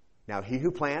 Now, he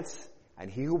who plants and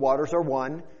he who waters are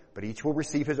one, but each will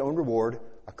receive his own reward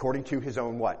according to his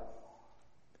own what?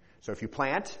 So if you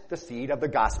plant the seed of the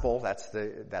gospel, that's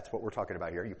what we're talking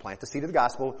about here. You plant the seed of the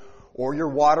gospel, or you're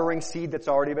watering seed that's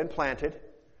already been planted.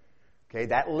 Okay,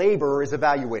 that labor is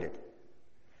evaluated.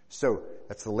 So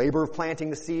That's the labor of planting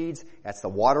the seeds. That's the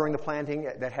watering the planting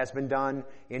that has been done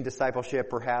in discipleship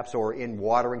perhaps, or in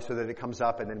watering so that it comes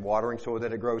up and then watering so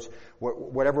that it grows.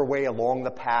 Whatever way along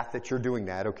the path that you're doing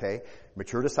that, okay?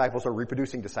 Mature disciples are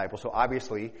reproducing disciples, so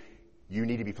obviously you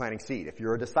need to be planting seed. If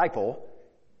you're a disciple,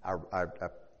 a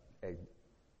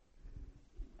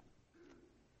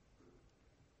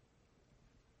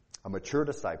mature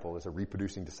disciple is a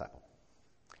reproducing disciple.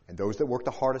 And those that work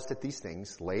the hardest at these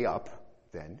things lay up,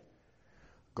 then,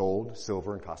 gold,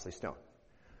 silver, and costly stone.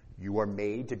 You are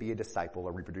made to be a disciple,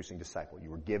 a reproducing disciple. You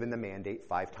were given the mandate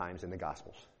 5 times in the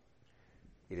Gospels.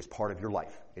 It is part of your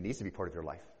life. It needs to be part of your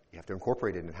life. You have to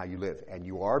incorporate it in how you live. And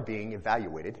you are being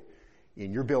evaluated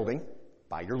in your building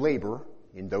by your labor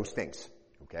in those things.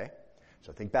 Okay?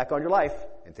 So think back on your life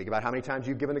and think about how many times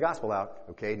you've given the gospel out.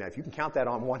 Okay? Now, if you can count that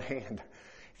on one hand,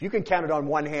 if you can count it on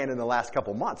one hand in the last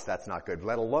couple months, that's not good,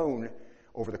 let alone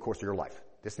over the course of your life.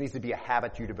 This needs to be a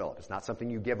habit you develop. It's not something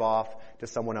you give off to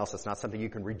someone else. It's not something you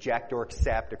can reject or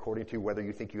accept according to whether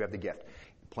you think you have the gift.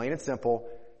 Plain and simple,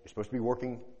 you're supposed to be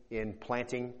working in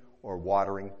planting or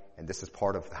watering, and this is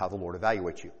part of how the Lord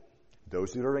evaluates you.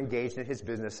 Those that are engaged in His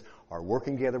business are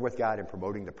working together with God and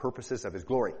promoting the purposes of His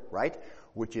glory, right?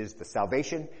 Which is the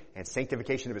salvation and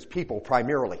sanctification of His people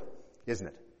primarily, isn't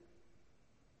it?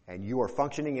 And you are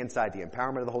functioning inside the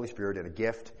empowerment of the Holy Spirit in a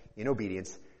gift in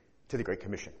obedience to the Great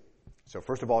Commission. So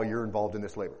first of all, you're involved in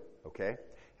this labor, okay?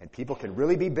 And people can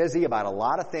really be busy about a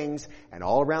lot of things and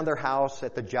all around their house,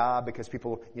 at the job, because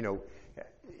people,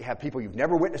 have people you've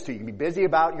never witnessed to. You can be busy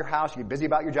about your house, you can be busy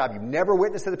about your job. You've never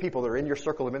witnessed to the people that are in your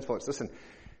circle of influence. Listen,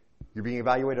 you're being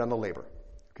evaluated on the labor,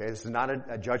 okay? This is not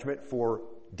a judgment for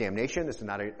damnation. This is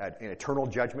not an eternal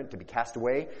judgment to be cast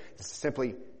away. This is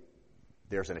simply,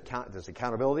 there's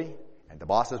accountability, and the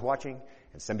boss is watching,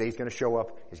 and someday he's going to show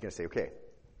up. He's going to say, okay,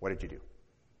 what did you do?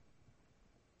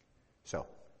 So,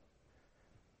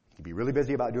 you can be really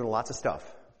busy about doing lots of stuff,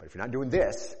 but if you're not doing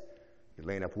this, you're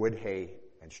laying up wood, hay,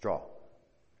 and straw.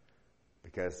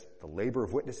 Because the labor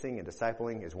of witnessing and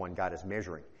discipling is one God is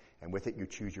measuring, and with it you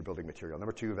choose your building material.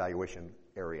 Number 2, evaluation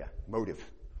area, motive.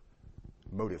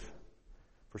 Motive.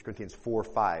 1 Corinthians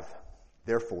 4:5.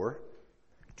 Therefore,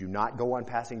 do not go on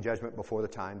passing judgment before the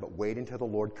time, but wait until the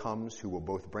Lord comes, who will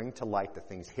both bring to light the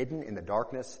things hidden in the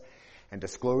darkness and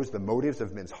disclose the motives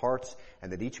of men's hearts,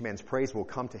 and that each man's praise will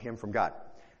come to him from God.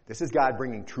 This is God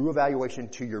bringing true evaluation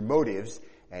to your motives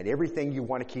and everything you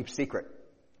want to keep secret.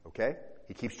 Okay?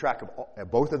 He keeps track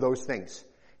of both of those things.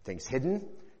 Things hidden,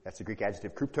 that's the Greek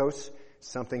adjective kryptos,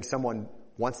 something someone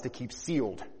wants to keep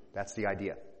sealed. That's the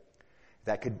idea.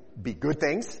 That could be good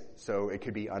things, so it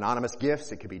could be anonymous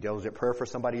gifts, it could be diligent prayer for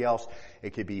somebody else,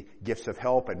 it could be gifts of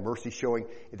help and mercy showing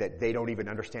that they don't even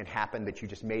understand happened, that you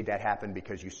just made that happen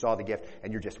because you saw the gift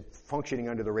and you're just functioning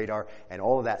under the radar and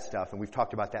all of that stuff, and we've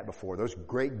talked about that before. Those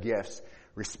great gifts,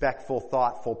 respectful,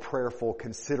 thoughtful, prayerful,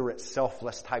 considerate,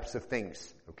 selfless types of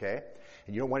things, okay?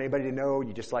 And you don't want anybody to know,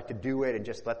 you just like to do it and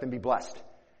just let them be blessed,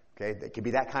 okay? It could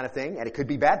be that kind of thing, and it could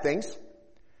be bad things,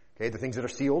 okay? The things that are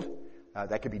sealed.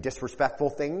 That could be disrespectful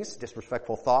things,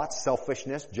 disrespectful thoughts,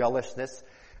 selfishness, jealousness,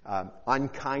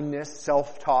 unkindness,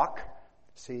 self-talk,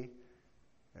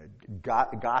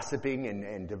 gossiping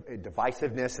and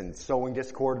divisiveness and sowing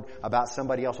discord about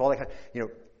somebody else, all that kind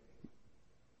of,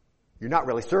 you're not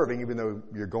really serving even though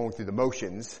you're going through the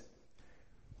motions,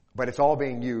 but it's all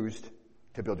being used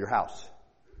to build your house.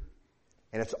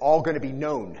 And it's all going to be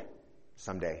known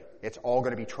someday. It's all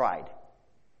going to be tried.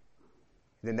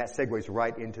 Then that segues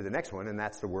right into the next one, and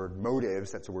that's the word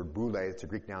motives. That's the word boule. It's a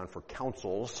Greek noun for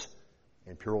counsels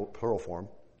in plural form.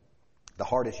 The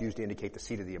heart is used to indicate the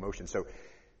seat of the emotion. So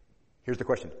here's the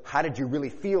question. How did you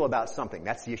really feel about something?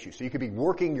 That's the issue. So you could be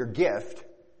working your gift,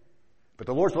 but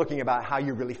the Lord's looking about how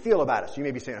you really feel about it. So you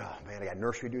may be saying, oh man, I got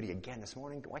nursery duty again this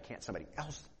morning. Why can't somebody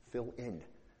else fill in?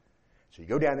 So you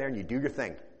go down there and you do your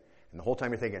thing. And the whole time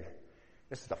you're thinking,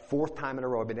 this is the 4th time in a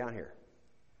row I've been down here.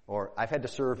 Or I've had to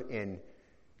serve in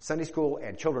Sunday school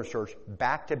and children's church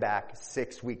back-to-back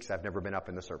 6 weeks. I've never been up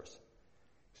in the service.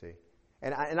 See?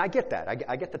 And I get that.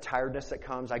 I get the tiredness that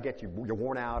comes. I get you're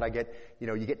worn out. I get,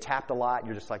 you get tapped a lot.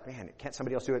 You're just like, man, can't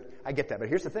somebody else do it? I get that. But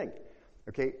here's the thing.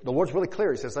 Okay? The Lord's really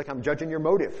clear. He says, like, I'm judging your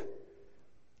motive.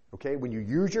 Okay? When you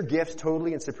use your gifts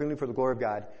totally and supremely for the glory of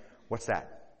God, what's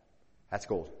that? That's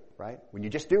gold, right? When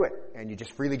you just do it and you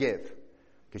just freely give.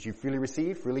 Because you freely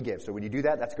receive, freely give. So when you do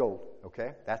that, that's gold.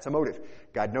 Okay? That's a motive.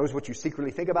 God knows what you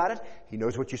secretly think about it. He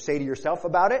knows what you say to yourself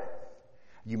about it.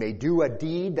 You may do a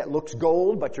deed that looks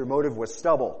gold, but your motive was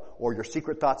stubble, or your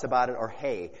secret thoughts about it are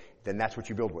hay. Then that's what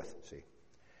you build with. See?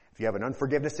 If you have an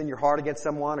unforgiveness in your heart against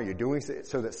someone, or you're doing it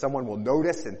so that someone will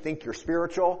notice and think you're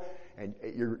spiritual, and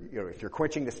if you're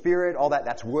quenching the Spirit, all that,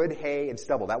 that's wood, hay, and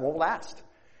stubble. That won't last.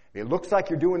 It looks like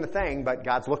you're doing the thing, but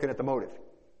God's looking at the motive.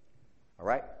 All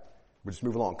right? We'll just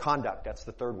move along. Conduct, that's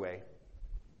the third way.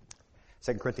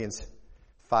 2 Corinthians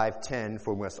 5:10,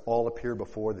 for we must all appear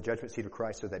before the judgment seat of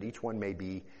Christ so that each one may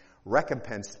be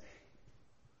recompensed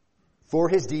for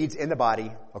his deeds in the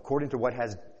body according to what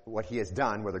he has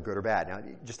done, whether good or bad. Now,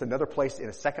 just another place in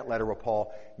a second letter where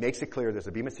Paul makes it clear there's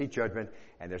a Bema Seat judgment,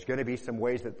 and there's going to be some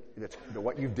ways that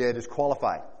what you did is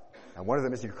qualified. And one of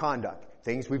them is your conduct.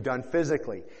 Things we've done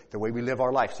physically, the way we live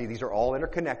our life. See, these are all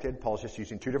interconnected. Paul's just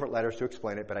using two different letters to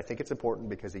explain it, but I think it's important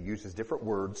because he uses different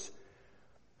words.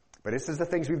 But this is the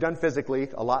things we've done physically,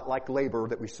 a lot like labor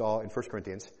that we saw in 1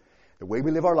 Corinthians. The way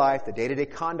we live our life, the day-to-day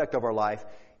conduct of our life,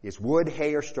 is wood,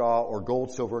 hay, or straw, or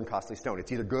gold, silver, and costly stone.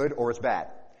 It's either good or it's bad.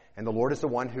 And the Lord is the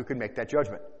one who can make that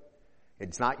judgment.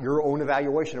 It's not your own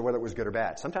evaluation of whether it was good or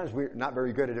bad. Sometimes we're not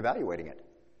very good at evaluating it.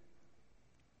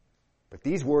 But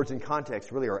these words in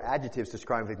context really are adjectives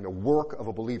describing the work of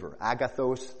a believer.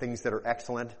 Agathos, things that are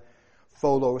excellent.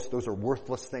 Pholos, those are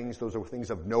worthless things. Those are things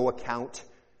of no account.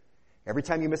 Every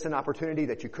time you miss an opportunity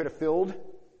that you could have filled,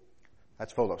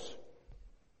 that's pholos.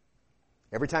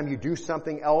 Every time you do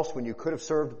something else when you could have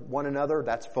served one another,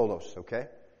 that's pholos, okay?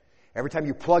 Every time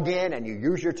you plug in and you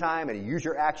use your time and you use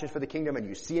your actions for the kingdom and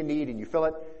you see a need and you fill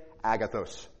it,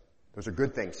 agathos. Those are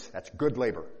good things. That's good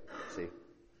labor, see?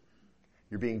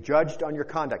 You're being judged on your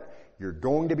conduct. You're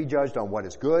going to be judged on what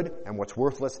is good and what's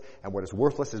worthless, and what is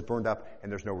worthless is burned up,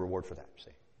 and there's no reward for that,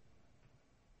 see?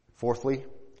 Fourthly,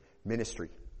 ministry.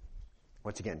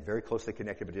 Once again, very closely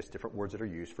connected, but just different words that are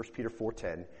used. 1 Peter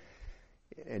 4:10.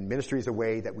 And ministry is a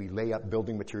way that we lay up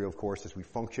building material, of course, as we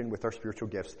function with our spiritual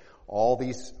gifts. All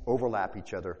these overlap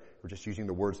each other. We're just using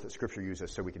the words that Scripture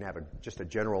uses so we can have just a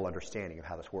general understanding of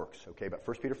how this works. Okay, but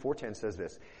 1 Peter 4:10 says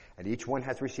this, and each one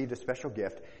has received a special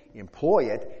gift.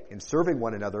 Employ it in serving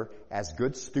one another as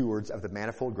good stewards of the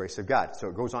manifold grace of God. So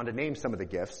it goes on to name some of the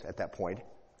gifts at that point.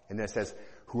 And then it says,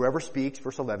 whoever speaks,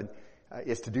 verse 11,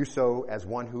 is to do so as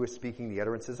one who is speaking the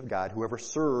utterances of God. Whoever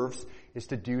serves is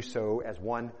to do so as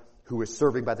one who is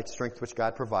serving by the strength which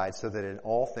God provides, so that in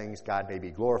all things God may be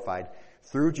glorified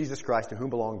through Jesus Christ, to whom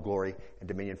belong glory and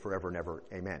dominion forever and ever.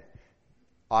 Amen.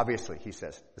 Obviously, he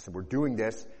says, listen, we're doing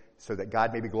this so that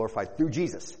God may be glorified through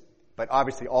Jesus. But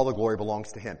obviously, all the glory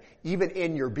belongs to him. Even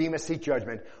in your Bema Seat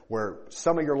judgment, where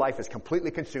some of your life is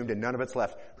completely consumed and none of it's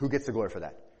left, who gets the glory for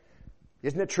that?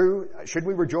 Isn't it true? Should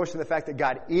we rejoice in the fact that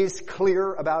God is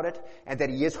clear about it and that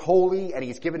he is holy and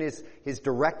he's given his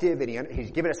directive and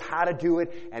he's given us how to do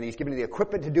it and he's given the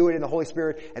equipment to do it in the Holy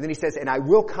Spirit, and then he says, and I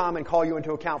will come and call you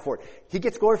into account for it. He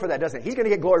gets glory for that, doesn't he? He's going to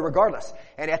get glory regardless.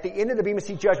 And at the end of the Bema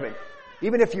Seat judgment,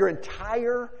 even if your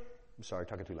entire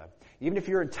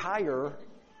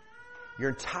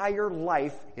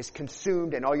life is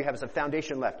consumed and all you have is a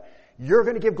foundation left, you're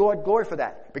going to give God glory for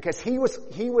that, because he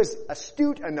was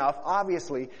astute enough,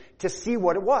 obviously, to see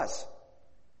what it was.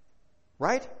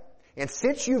 Right? And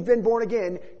since you've been born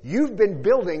again, you've been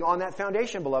building on that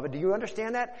foundation, beloved. Do you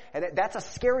understand that? And that's a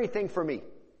scary thing for me.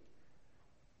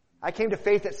 I came to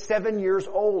faith at 7 years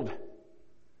old.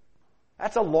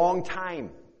 That's a long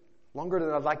time. Longer than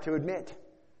I'd like to admit.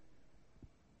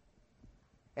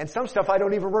 And some stuff I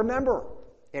don't even remember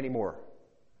anymore.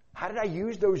 How did I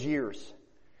use those years?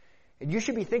 And you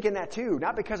should be thinking that too,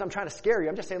 not because I'm trying to scare you.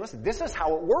 I'm just saying, listen, this is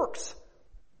how it works.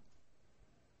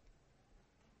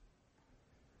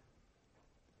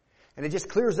 And it just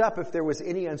clears up if there was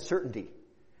any uncertainty.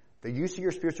 The use of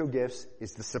your spiritual gifts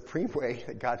is the supreme way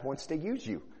that God wants to use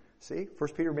you. See, 1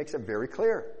 Peter makes it very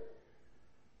clear.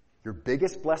 Your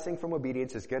biggest blessing from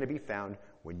obedience is going to be found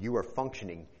when you are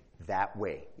functioning that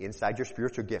way, inside your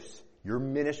spiritual gifts, your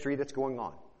ministry that's going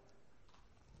on.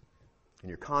 And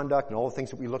your conduct and all the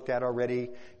things that we looked at already,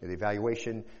 the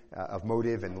evaluation of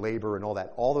motive and labor and all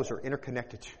that, all those are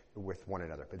interconnected with one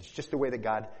another. But it's just the way that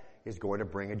God is going to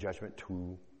bring a judgment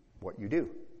to what you do.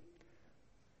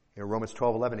 Romans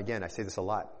 12:11, again, I say this a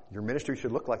lot. Your ministry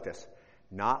should look like this,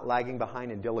 not lagging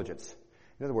behind in diligence.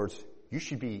 In other words, you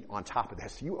should be on top of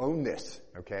this. You own this,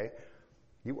 okay?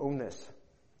 You own this.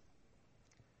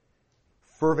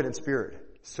 Fervent in spirit,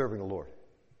 serving the Lord.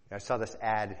 I saw this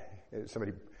ad,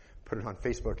 somebody put it on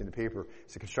Facebook in the paper.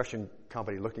 It's a construction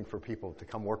company looking for people to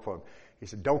come work for them. He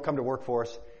said, don't come to work for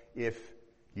us if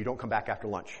you don't come back after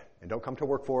lunch. And don't come to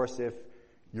work for us if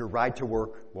your ride to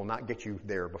work will not get you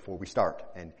there before we start.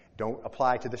 And don't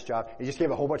apply to this job. He just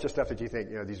gave a whole bunch of stuff that you think,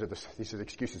 these are the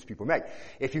excuses people make.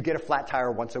 If you get a flat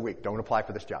tire once a week, don't apply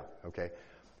for this job, okay?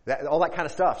 All that kind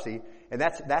of stuff, see? And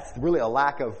that's really a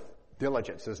lack of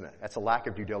diligence, isn't it? That's a lack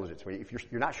of due diligence. If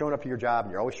you're not showing up to your job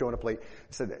and you're always showing up late,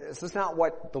 so this is not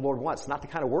what the Lord wants. It's not the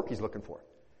kind of work He's looking for.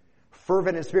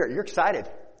 Fervent in spirit. You're excited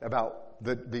about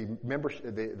the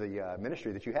ministry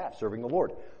that you have, serving the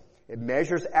Lord. It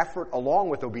measures effort along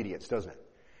with obedience, doesn't it?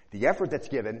 The effort that's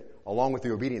given along with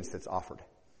the obedience that's offered.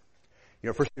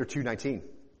 1 Peter 2:19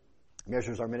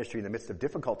 measures our ministry in the midst of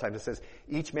difficult times. It says,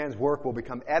 each man's work will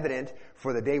become evident,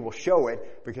 for the day will show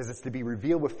it, because it's to be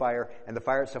revealed with fire, and the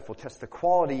fire itself will test the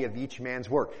quality of each man's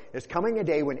work. There's coming a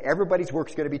day when everybody's work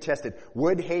is going to be tested.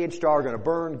 Wood, hay, and straw are going to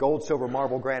burn. Gold, silver,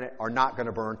 marble, granite are not going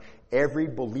to burn. Every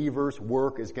believer's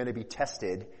work is going to be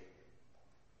tested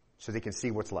so they can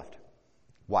see what's left.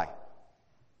 Why?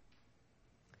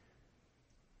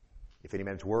 If any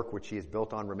man's work which he has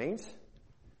built on remains,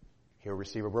 he'll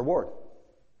receive a reward.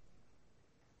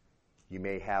 You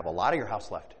may have a lot of your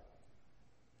house left.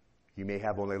 You may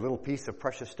have only a little piece of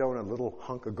precious stone and a little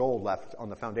hunk of gold left on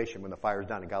the foundation when the fire is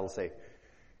done. And God will say,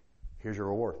 here's your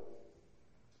reward.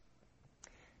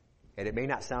 And it may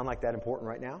not sound like that important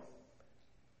right now,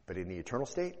 but in the eternal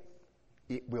state,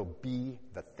 it will be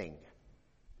the thing.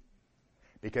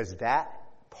 Because that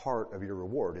part of your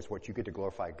reward is what you get to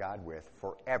glorify God with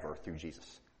forever through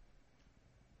Jesus.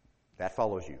 That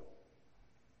follows you.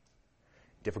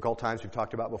 Difficult times we've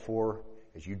talked about before,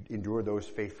 as you endure those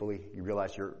faithfully, you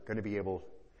realize you're going to be able,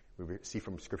 we see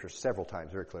from Scripture several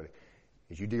times very clearly,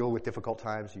 as you deal with difficult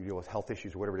times, you deal with health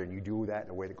issues, whatever, and you do that in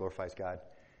a way that glorifies God,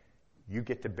 you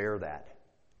get to bear that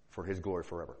for His glory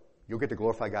forever. You'll get to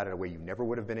glorify God in a way you never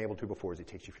would have been able to before as He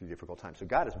takes you through difficult times. So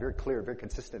God is very clear, very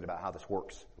consistent about how this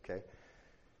works, okay?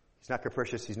 He's not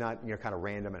capricious. He's not, kind of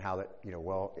random in how that,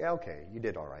 okay, you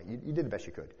did all right. You did the best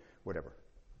you could, whatever.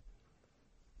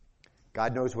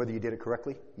 God knows whether you did it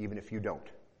correctly, even if you don't.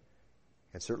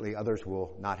 And certainly others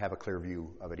will not have a clear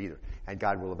view of it either. And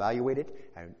God will evaluate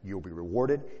it, and you'll be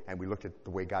rewarded. And we looked at the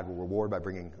way God will reward by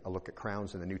bringing a look at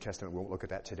crowns in the New Testament. We won't look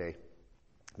at that today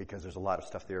because there's a lot of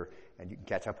stuff there, and you can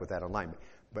catch up with that online.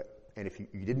 And if you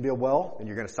didn't build well, then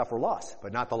you're going to suffer loss,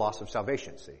 but not the loss of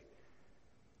salvation, see.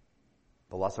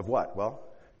 The loss of what? Well,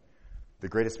 the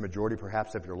greatest majority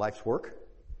perhaps of your life's work,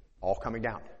 all coming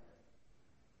down.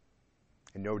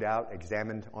 And no doubt,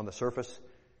 examined on the surface,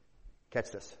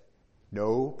 catch this.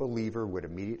 No believer would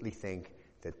immediately think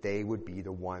that they would be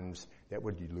the ones that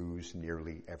would lose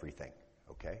nearly everything.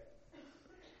 Okay?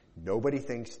 Nobody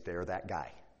thinks they're that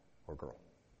guy or girl.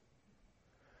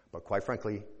 But quite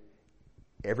frankly,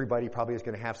 everybody probably is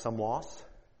going to have some loss.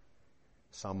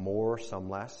 Some more, some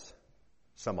less.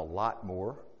 Some a lot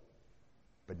more.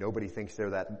 But nobody thinks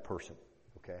they're that person.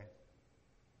 Okay?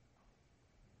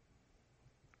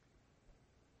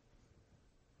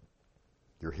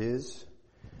 You're His.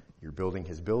 You're building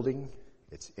His building.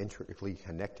 It's intricately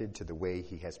connected to the way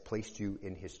He has placed you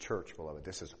in His church, beloved.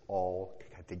 This is all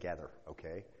together,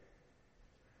 okay?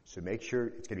 So make sure,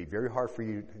 it's going to be very hard for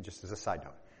you, just as a side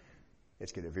note,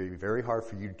 it's going to be very hard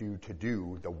for you to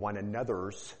do the one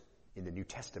another's in the New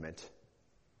Testament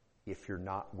if you're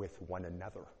not with one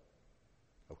another,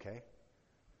 okay?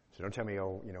 So don't tell me,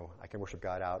 I can worship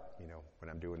God out,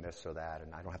 when I'm doing this or that,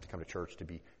 and I don't have to come to church to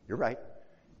be, you're right,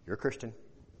 you're a Christian.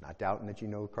 Not doubting that you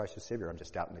know Christ as Savior. I'm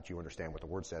just doubting that you understand what the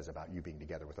Word says about you being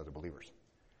together with other believers.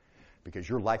 Because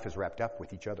your life is wrapped up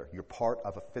with each other. You're part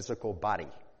of a physical body.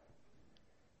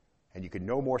 And you can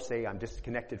no more say, I'm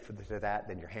disconnected to that,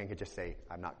 than your hand could just say,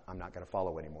 I'm not going to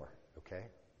follow anymore. Okay?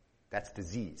 That's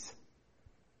disease.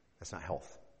 That's not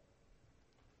health.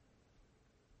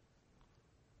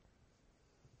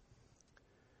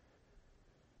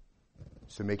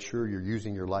 So make sure you're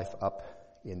using your life up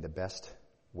in the best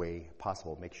way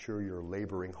possible. Make sure you're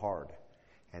laboring hard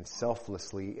and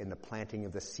selflessly in the planting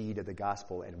of the seed of the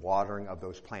gospel and watering of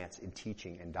those plants in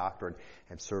teaching and doctrine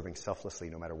and serving selflessly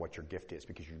no matter what your gift is,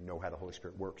 because you know how the Holy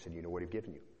Spirit works and you know what He's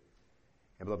given you.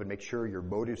 And beloved, make sure your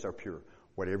motives are pure.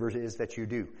 Whatever it is that you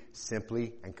do,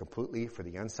 simply and completely for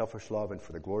the unselfish love and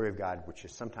for the glory of God, which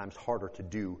is sometimes harder to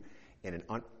do in an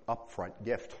upfront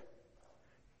gift.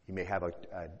 You may have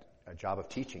a job of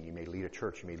teaching. You may lead a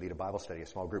church. You may lead a Bible study, a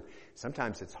small group.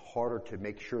 Sometimes it's harder to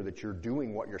make sure that you're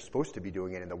doing what you're supposed to be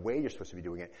doing it in the way you're supposed to be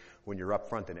doing it when you're up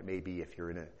front than it may be if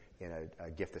you're in a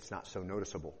gift that's not so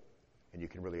noticeable and you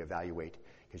can really evaluate.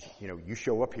 Because, you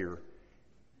show up here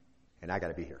and I got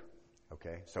to be here.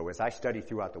 Okay? So as I study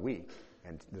throughout the week,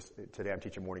 and today I'm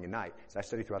teaching morning and night, as I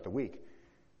study throughout the week,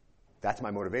 that's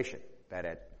my motivation. That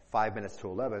at 5 minutes to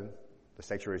 11, the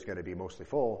sanctuary is going to be mostly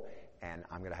full, and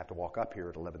I'm going to have to walk up here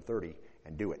at 11:30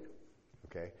 and do it.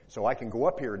 Okay? So I can go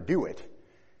up here and do it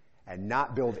and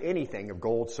not build anything of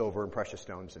gold, silver, and precious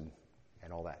stones and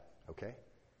all that. Okay?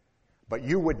 But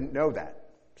you wouldn't know that,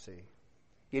 see?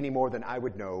 any more than I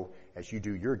would know as you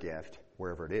do your gift,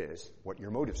 wherever it is, what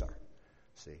your motives are.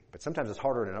 See? But sometimes it's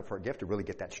harder in an upfront gift to really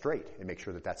get that straight and make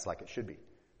sure that that's like it should be.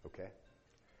 Okay?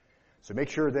 So make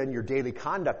sure then your daily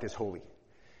conduct is holy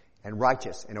and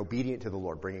righteous and obedient to the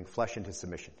Lord, bringing flesh into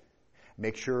submission.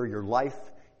 Make sure your life,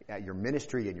 your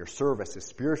ministry, and your service is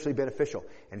spiritually beneficial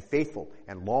and faithful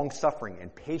and long-suffering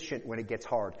and patient when it gets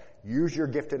hard. Use your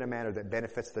gift in a manner that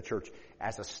benefits the church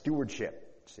as a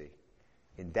stewardship. See?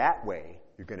 In that way,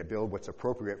 you're going to build what's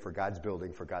appropriate for God's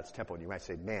building, for God's temple. And you might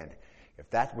say, man, if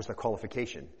that was the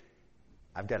qualification,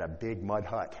 I've got a big mud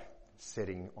hut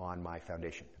sitting on my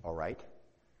foundation. All right?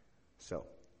 So,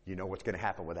 you know what's going to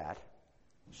happen with that.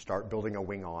 Start building a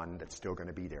wing on that's still going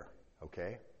to be there.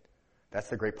 Okay? That's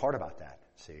the great part about that,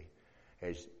 see?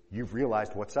 Is you've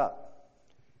realized what's up.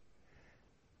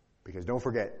 Because don't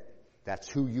forget, that's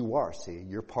who you are, see?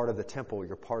 You're part of the temple.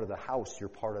 You're part of the house. You're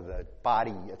part of the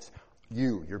body. It's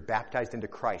you. You're baptized into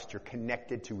Christ. You're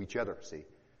connected to each other, see?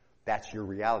 That's your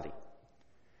reality.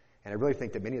 And I really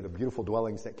think that many of the beautiful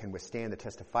dwellings that can withstand the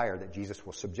test of fire that Jesus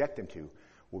will subject them to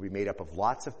will be made up of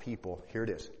lots of people, here it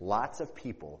is, lots of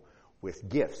people with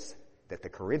gifts that the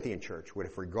Corinthian church would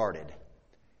have regarded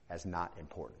as not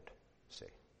important. See?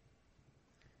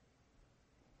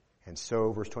 And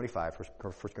so, verse 25,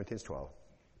 1 Corinthians 12.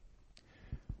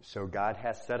 So God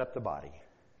has set up the body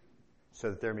so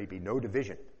that there may be no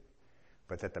division,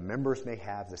 but that the members may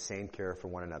have the same care for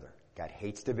one another. God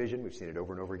hates division. We've seen it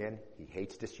over and over again. He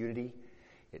hates disunity.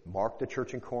 It marked the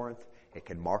church in Corinth. It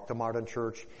can mark the modern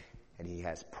church. And he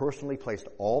has personally placed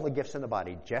all the gifts in the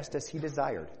body just as he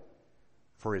desired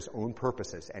for his own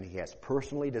purposes. And he has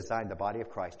personally designed the body of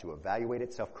Christ to evaluate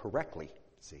itself correctly,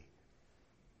 see,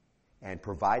 and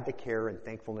provide the care and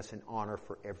thankfulness and honor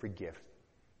for every gift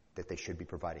that they should be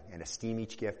providing, and esteem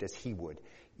each gift as he would.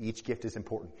 Each gift is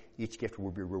important. Each gift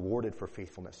will be rewarded for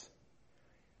faithfulness.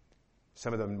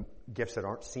 Some of them gifts that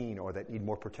aren't seen or that need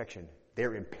more protection,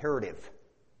 they're imperative.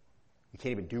 You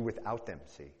can't even do without them,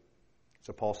 see.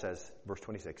 So Paul says, verse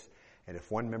 26, and if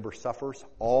one member suffers,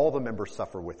 all the members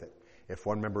suffer with it. If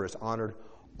one member is honored,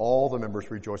 all the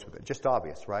members rejoice with it. Just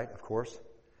obvious, right? Of course.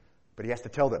 But he has to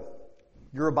tell them,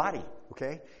 you're a body,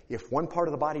 okay? If one part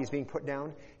of the body is being put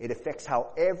down, it affects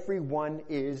how everyone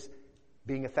is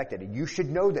being affected. And you should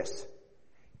know this.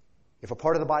 If a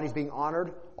part of the body is being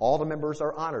honored, all the members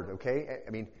are honored, okay? I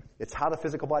mean, it's how the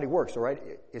physical body works, all right?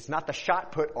 It's not the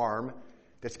shot put arm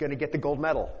that's going to get the gold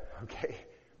medal, okay?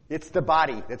 It's the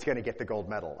body that's going to get the gold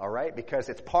medal, all right? Because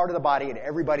it's part of the body and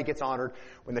everybody gets honored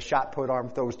when the shot put arm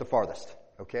throws the farthest,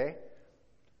 okay?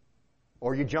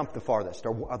 Or you jump the farthest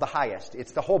or the highest.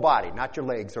 It's the whole body, not your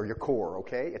legs or your core,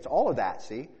 okay? It's all of that,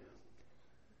 see?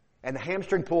 And the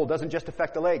hamstring pull doesn't just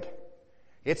affect the leg.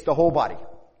 It's the whole body,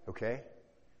 okay?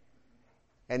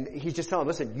 And he's just telling them,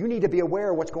 listen, you need to be aware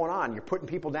of what's going on. You're putting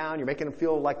people down. You're making them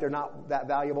feel like they're not that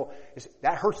valuable.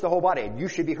 That hurts the whole body, and you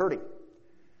should be hurting.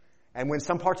 And when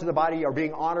some parts of the body are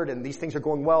being honored and these things are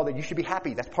going well, then you should be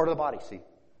happy. That's part of the body, see?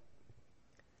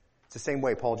 It's the same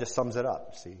way Paul just sums it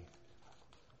up, see?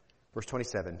 Verse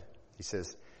 27, he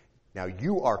says, now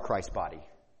you are Christ's body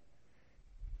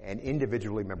and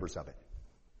individually members of it.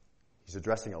 He's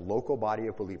addressing a local body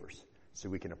of believers. So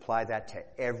we can apply that to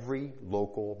every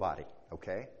local body,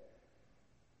 okay?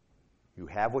 You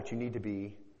have what you need to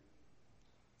be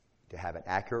to have an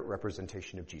accurate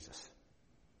representation of Jesus.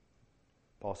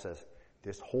 Paul says,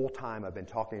 this whole time I've been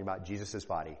talking about Jesus'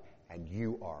 body, and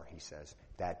you are, he says,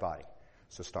 that body.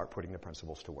 So start putting the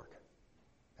principles to work.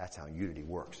 That's how unity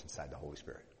works inside the Holy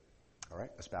Spirit. All right,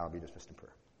 let's bow and be dismissed in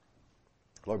prayer.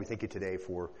 Lord, we thank you today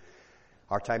for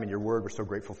our time in your word. We're so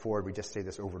grateful for it. We just say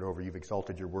this over and over. You've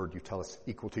exalted your word. You tell us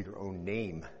equal to your own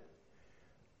name.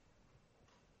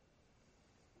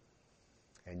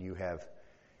 And you have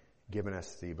given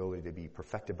us the ability to be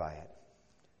perfected by it.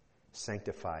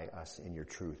 Sanctify us in your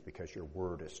truth because your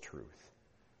word is truth.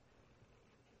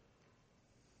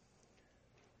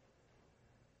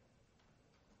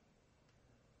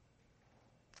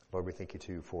 Lord, we thank you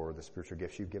too for the spiritual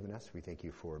gifts you've given us. We thank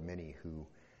you for many who,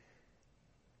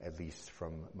 at least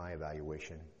from my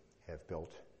evaluation, have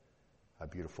built a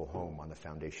beautiful home on the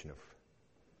foundation of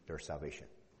their salvation.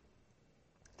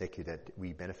 Thank you that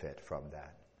we benefit from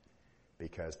that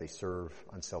because they serve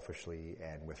unselfishly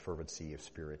and with fervency of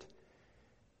spirit,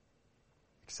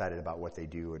 excited about what they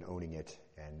do and owning it.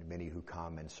 And many who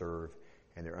come and serve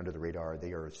and they're under the radar,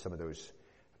 they are some of those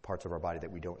parts of our body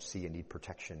that we don't see and need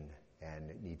protection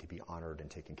and need to be honored and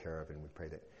taken care of. And we pray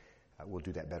that we'll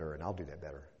do that better and I'll do that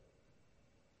better.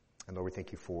 And Lord, we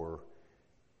thank you for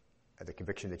the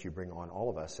conviction that you bring on all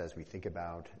of us as we think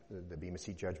about the Bema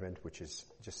Seat judgment, which is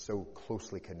just so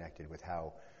closely connected with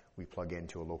how we plug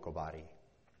into a local body.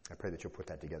 I pray that you'll put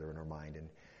that together in our mind and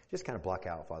just kind of block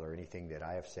out, Father, anything that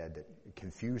I have said that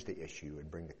confused the issue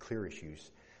and bring the clear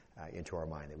issues into our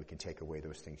mind, that we can take away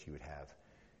those things you would have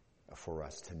for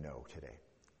us to know today.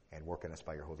 And work in us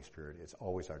by your Holy Spirit. It's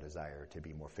always our desire to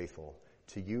be more faithful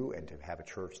to you and to have a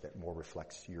church that more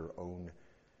reflects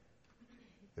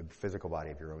the physical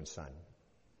body of your own Son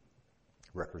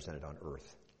represented on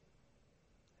earth.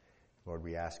 Lord,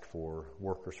 we ask for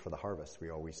workers for the harvest. We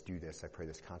always do this. I pray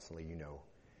this constantly, you know.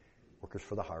 Workers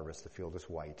for the harvest. The field is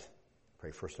white.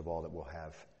 Pray first of all that we'll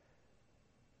have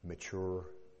mature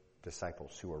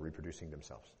disciples who are reproducing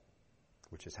themselves,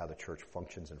 which is how the church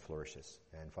functions and flourishes.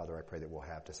 And Father, I pray that we'll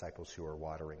have disciples who are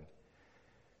watering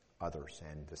others,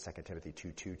 and the 2 Timothy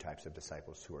 2:2 types of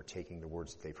disciples who are taking the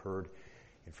words that they've heard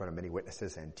in front of many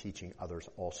witnesses and teaching others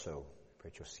also. I pray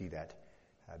that you'll see that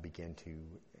begin to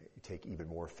take even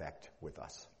more effect with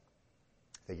us.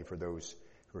 Thank you for those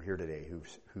who are here today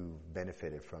who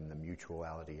benefited from the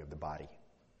mutuality of the body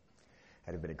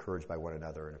and have been encouraged by one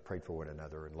another and have prayed for one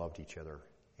another and loved each other.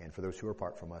 And for those who are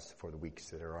apart from us for the weeks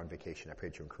that are on vacation, I pray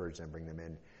that you encourage them, bring them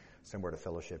in somewhere to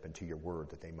fellowship and to your word,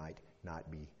 that they might not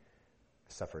be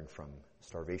suffering from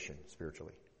starvation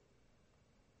spiritually.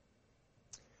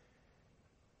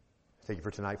 Thank you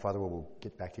for tonight, Father. We'll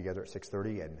get back together at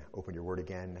 6:30 and open your word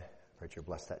again. I pray that you'll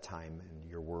bless that time and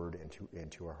your word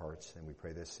into our hearts. And we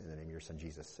pray this in the name of your Son,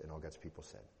 Jesus, and all God's people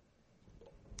said.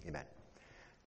 Amen.